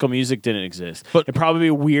classical music didn't exist. But- it'd probably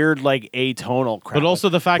be weird, like atonal crap. But also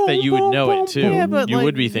the fact that you would know it too. Yeah, but you like,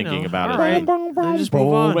 would be you thinking know, about all it. right. Then just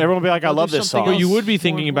move on. Everyone would be like, "I Go love do this something song." But you else would be more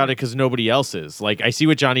thinking about it because nobody else is. Like I see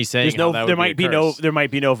what Johnny's saying. There's no, how that there would might be be a no, curse. there might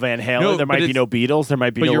be no Van Halen. No, there but might be it's- no Beatles. There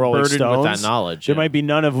might be but no you're Rolling burdened Stones. with that knowledge. There yeah. might be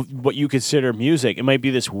none of what you consider music. It might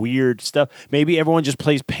be this weird stuff. Maybe everyone just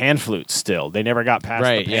plays pan flutes still. They never got past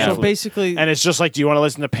Right, the yeah. pan So flute. basically, And it's just like, do you want to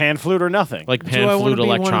listen to pan flute or nothing? like do I pan want flute to be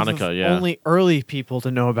one of electronica. the Yeah. only early people to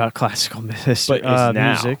know about classical history, But it's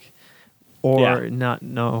now. music, or Yeah. not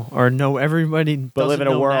know, or know everybody, but live in doesn't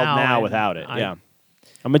a know world now and without it. I- Yeah.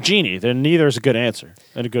 I'm a genie. Then neither is a good answer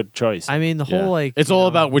and a good choice. I mean, the Yeah. whole like it's you all know-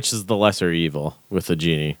 about which is the lesser evil with the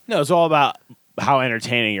genie. no, it's all about how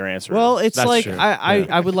entertaining your answer Well, is. it's That's like true.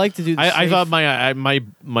 I would like to do. The I safe- thought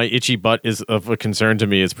my itchy butt is of a concern to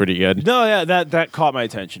me is pretty good. No, yeah, that caught my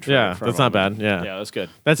attention. For, Yeah, for a that's not moment. bad. Yeah. Yeah, that's good.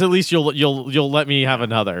 That's at least you'll let me have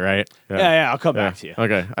another, right? Yeah, I'll come Yeah. back to you.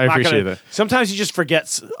 Okay, I I'm not appreciate gonna- that. Sometimes you just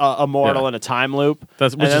forget a mortal Yeah. in a time loop.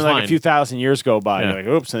 That's- and which then is like fine. a few thousand years go by, Yeah. you're like,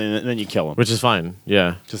 oops, and then you kill them. Which is fine.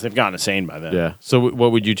 Yeah. Because they've gone insane by then. Yeah. So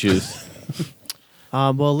what would you choose?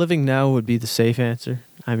 Well, living now would be the safe answer.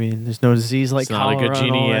 I mean, there's no disease like It's not a cholera good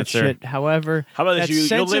and all genie that answer. shit. However, How about that this?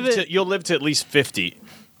 sense of it- You'll live to at least 50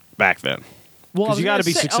 back then. Well, 'cause I was you gotta gonna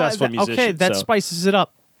be say- successful Okay, musician, that so- spices it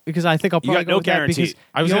up because I think I'll You probably got go no with that guarantee. because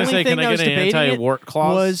I was the gonna only say, thing can I was get an debating it anti-wart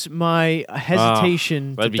clause? was my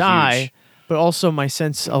hesitation to that'd be die, huge. but also my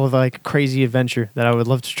sense of like crazy adventure that I would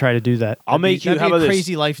love to try to do that. I'll make you- that'd how be a about this?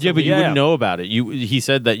 crazy life. to Yeah, but lead. you wouldn't know about it. He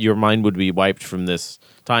said that your mind would be wiped from this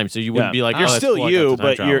time, so you wouldn't be like, you're oh, that's still cool, I got you, to time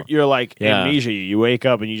but travel. you're like Yeah. amnesia. You wake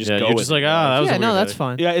up and you just Yeah, go you're with just it. like, that was Yeah, a no, weird that's day.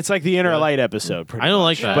 fine. Yeah, it's like the Inner Light episode. Pretty I don't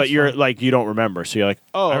much. like that. But you're like, you don't remember. So you're like,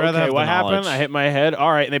 oh, I'd rather okay, have what the happened? knowledge. I hit my head.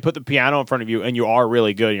 All right. And they put the piano in front of you and you are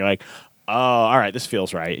really good. And you're like, oh, all right, this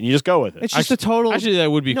feels right. And you just go with it. It's just a total. Actually,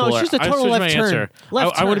 that would be No, it's cooler. just a I'd total switch left my turn. answer.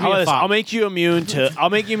 Left I want to turn. be How about a this? fop. I'll make you immune to. I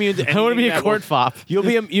want to be a court fop. You'll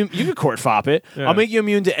be you can court fop it. Yeah. I'll make you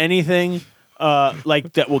immune to anything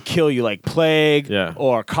like that will kill you, like plague Yeah.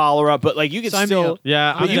 or cholera. But like you could Sign me still, up.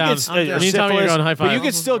 Yeah, but I'm you down. could, I'm down. Anytime you're going high but you five.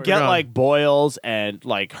 could still You're get on. like boils and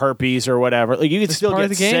like herpes or whatever. Like you could still part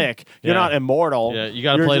get of the game. sick. You're Yeah. not immortal. Yeah, you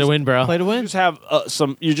got to You're play to just- win, bro. Play to You win. just have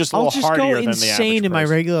some. You're just a I'll little just hardier go than the insane average in my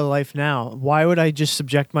person. regular life now. Why would I just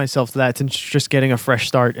subject myself to that and just getting a fresh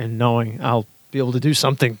start and knowing I'll be able to do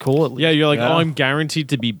something cool at least? Yeah, you're like, Yeah. oh, I'm guaranteed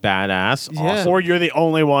to be badass. Yeah. Awesome. Or you're the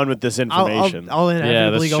only one with this information. I'll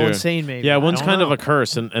inevitably that's go true. insane. Maybe. Yeah, I one's don't kind of know. a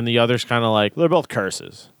curse, and the other's kind of like They're both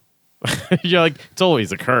curses. you're like it's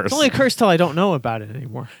always a curse. It's only a curse till I don't know about it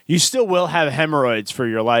anymore. You still will have hemorrhoids for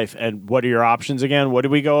your life. And what are your options again? What did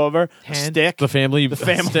we go over? Hand. Stick. the family, The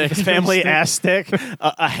family, stick. family ass stick,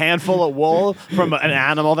 a handful of wool from an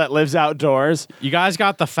animal that lives outdoors. You guys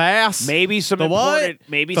got the fast. Maybe some the what? imported,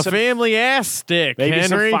 maybe the some family ass stick. maybe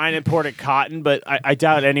Henry. some fine imported cotton, but I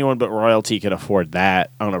doubt anyone but royalty can afford that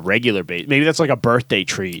on a regular basis. Maybe that's like a birthday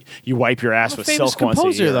treat. You wipe your ass I'm a with famous silk once a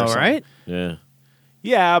composer, year or though, something. right? Yeah,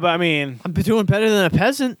 Yeah, but I mean, I'm doing better than a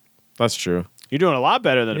peasant. that's true. you're doing a lot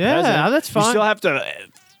better than a Yeah, peasant. that's You fine. still have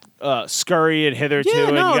to scurry it hither Yeah, to,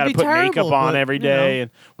 and no, you got to it'd be put makeup terrible, on but, every you know, day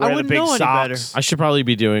and I wear the wouldn't big know any better. socks. I should probably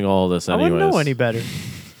be doing all this I anyways. wouldn't know any better. I This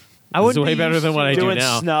is wouldn't way be better used than to what I do doing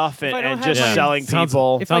now. snuff If I and, don't and have just my- selling Sounds-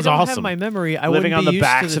 people. If I Sounds don't have awesome. my memory, I Living wouldn't on be the used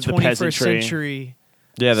backs to of the the 21st peasantry. century.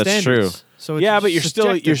 Yeah, that's standards. true. So it's Yeah, but you're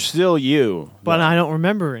subjective. still you. But I don't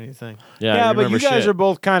remember anything. Yeah, Yeah, but you remember guys shit. are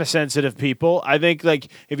both kind of sensitive people. I think like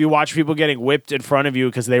if you watch people getting whipped in front of you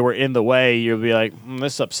because they were in the way, you'll be like,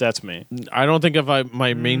 this upsets me. I don't think if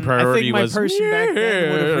my main I priority think my was person back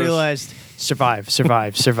then would have Yes. realized survive.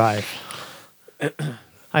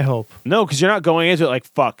 I hope. No, because you're not going into it like,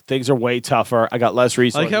 fuck, things are way tougher. I got less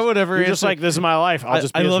resources. Like how whatever You're just answer- like, this is my life. I'll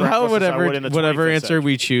just be I as love how reckless as I would in whatever the 25th answer century.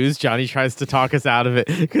 we choose, Johnny tries to talk us out of it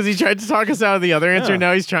because he tried to talk us out of the other answer. Yeah.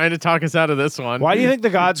 Now he's trying to talk us out of this one. Why do you think the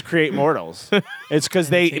gods create mortals? It's because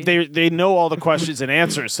they know all the questions and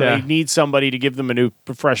answers, so Yeah. they need somebody to give them a new,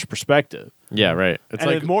 fresh perspective. Yeah, right. It's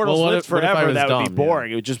And like if mortals well, what lived if- what if I forever, was that would be dumb?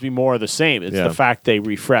 boring. It would just be more of the same. It's Yeah. the fact they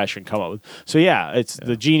refresh and come up with. So yeah, it's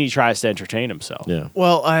the genie tries to entertain himself. Yeah.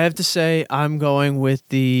 Well, I have to say I'm going with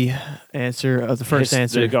the answer of the first His-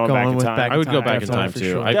 answer. going back in with time. back I would go back in definitely, time, for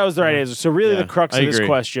too. sure. I- That was the right answer. So really, Yeah, the crux I of this agree.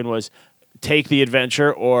 question was: take the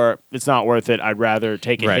adventure, or it's not worth it. I'd rather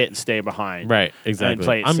take a Right. hit and stay behind. Right. And Exactly.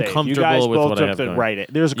 play it I'm safe. You comfortable guys with both what I took have the going. right.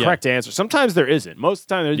 There's a Yeah. correct answer. Sometimes there isn't. Most of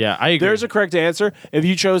the time, Yeah, I agree. there's a correct answer. If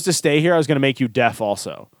you chose to stay here, I was going to make you deaf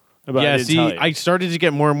also. But I Yeah. didn't See, tell you. I started to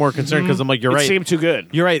get more and more concerned because I'm like, you're it right. seemed too good.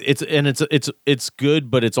 You're right. It's good,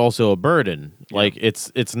 but it's also a burden. Like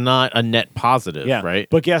it's not a net positive. Yeah, Right.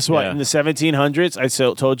 But guess what? Yeah. In the 1700s, I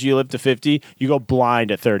told you you live to 50. You go blind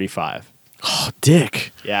at 35.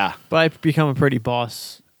 Dick. Yeah. But I become a pretty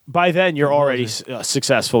boss. By then, you're already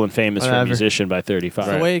successful and famous for a Whatever. musician by 35.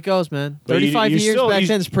 That's the way it goes, man. But you- 35 you years still- back you-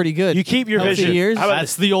 then is pretty good. You keep your Healthy vision. years. How about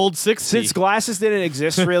That's the old 60. Since glasses didn't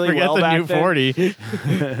exist really Forget well the back new then, 40.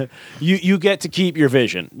 you get to keep your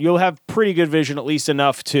vision. You'll have pretty good vision, at least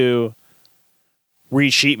enough to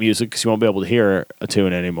read sheet music because you won't be able to hear a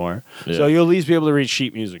tune anymore. Yeah. So you'll at least be able to read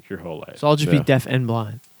sheet music your whole life. So I'll just Yeah. be deaf and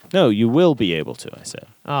blind. No, you will be able to, I said.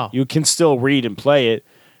 Oh. You can still read and play it.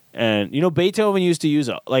 And, Beethoven used to use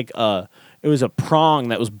it was a prong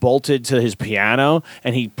that was bolted to his piano,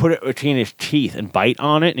 and he put it between his teeth and bite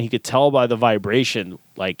on it, and he could tell by the vibration,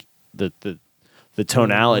 like the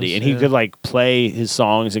tonality, and he yeah. could like play his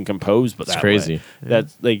songs and compose. But It's that crazy. way.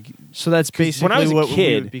 That's like So that's basically when I was a what we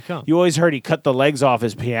kid, would become. you always heard he cut the legs off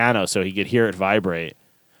his piano so he could hear it vibrate.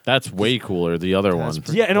 That's way cooler. The other one.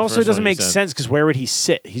 Yeah, and The also it first doesn't one you make said. sense because where would he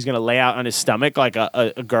sit? He's gonna lay out on his stomach like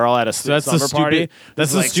a girl at a So that's the summer party. stupid. That's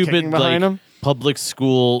His the legs stupid kicking behind like him. public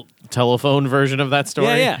school telephone version of that story.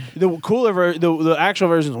 Yeah, yeah. The cooler, the actual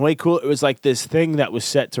version is way cooler. It was like this thing that was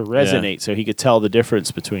set to resonate, so he could tell the difference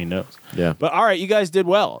between notes. Yeah. But all right, you guys did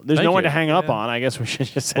well. There's Thank no one you. to hang up Yeah. on. I guess we should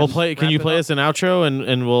just. Well, play. Can you play us an outro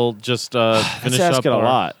and we'll just finish That's up asking a our-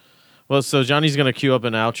 lot. Well, so Johnny's gonna cue up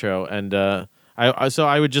an outro, and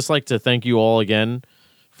I would just like to thank you all again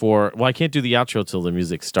for. Well, I can't do the outro till the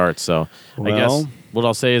music starts, so I Well. guess what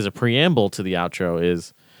I'll say as a preamble to the outro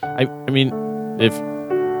is, I mean, if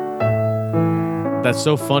that's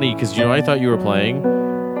so funny because I thought you were playing.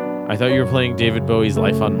 I thought you were playing David Bowie's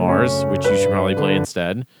 "Life on Mars," which you should probably play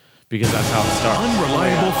instead because that's how it starts.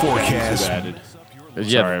 Unreliable forecast.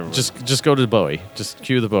 Yeah, Sorry. just go to Bowie. Just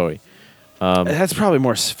cue the Bowie. That's probably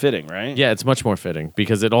more fitting, right? Yeah, it's much more fitting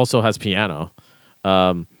because it also has piano.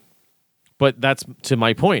 But that's to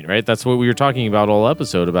my point, right? That's what we were talking about all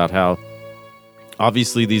episode about how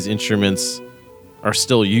obviously these instruments are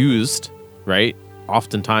still used, right?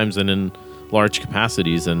 Oftentimes and in large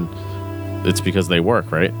capacities. And it's because they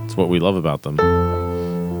work, right? It's what we love about them.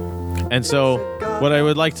 And so, what I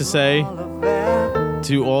would like to say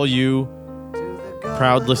to all you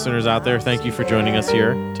proud listeners out there, thank you for joining us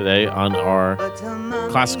here today on our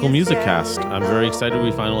classical music cast. I'm very excited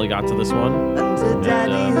we finally got to this one. And,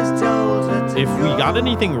 if we got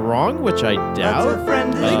anything wrong, which I doubt,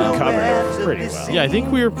 we covered it pretty well. yeah, I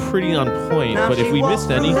think we were pretty on point. But if we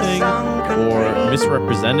missed anything or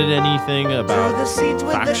misrepresented anything about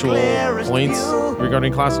factual points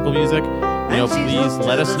regarding classical music, please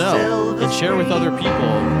let us know and share with other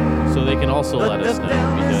people so they can also let us know,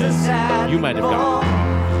 because you might have gotten it.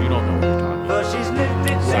 You don't know what you're talking about.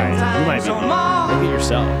 Sorry, you might be. Look at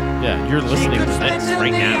yourself. Yeah, you're listening to this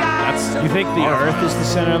right now. You think the Earth is the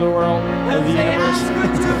center of the world, of the universe?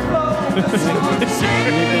 You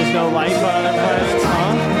think there's no life on other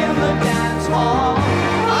planets, huh?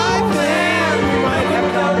 I think we might have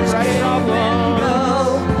copyright problem.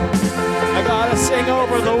 I gotta sing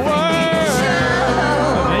over the words.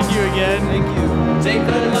 Thank you again. Thank you. Take a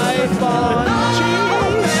life on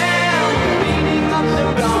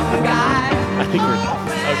I think we're done.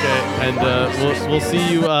 Okay, and we'll see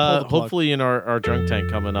you hopefully in our drunk tank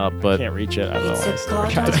coming up. But I can't reach it. I don't know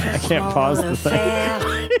why I can't pause the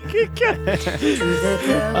thing.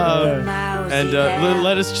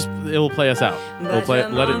 Let us just, it will play us out. Let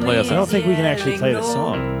it play us I don't out. think we can actually play the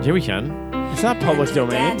song. Yeah, we can. It's not public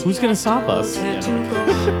domain. Who's gonna stop us? No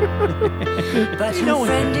one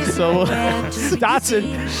can. So Dotson,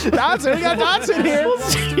 we got Dotson here. We'll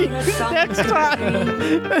see you next time.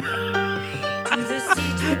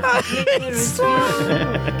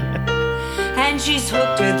 And she's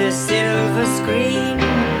hooked to the silver screen.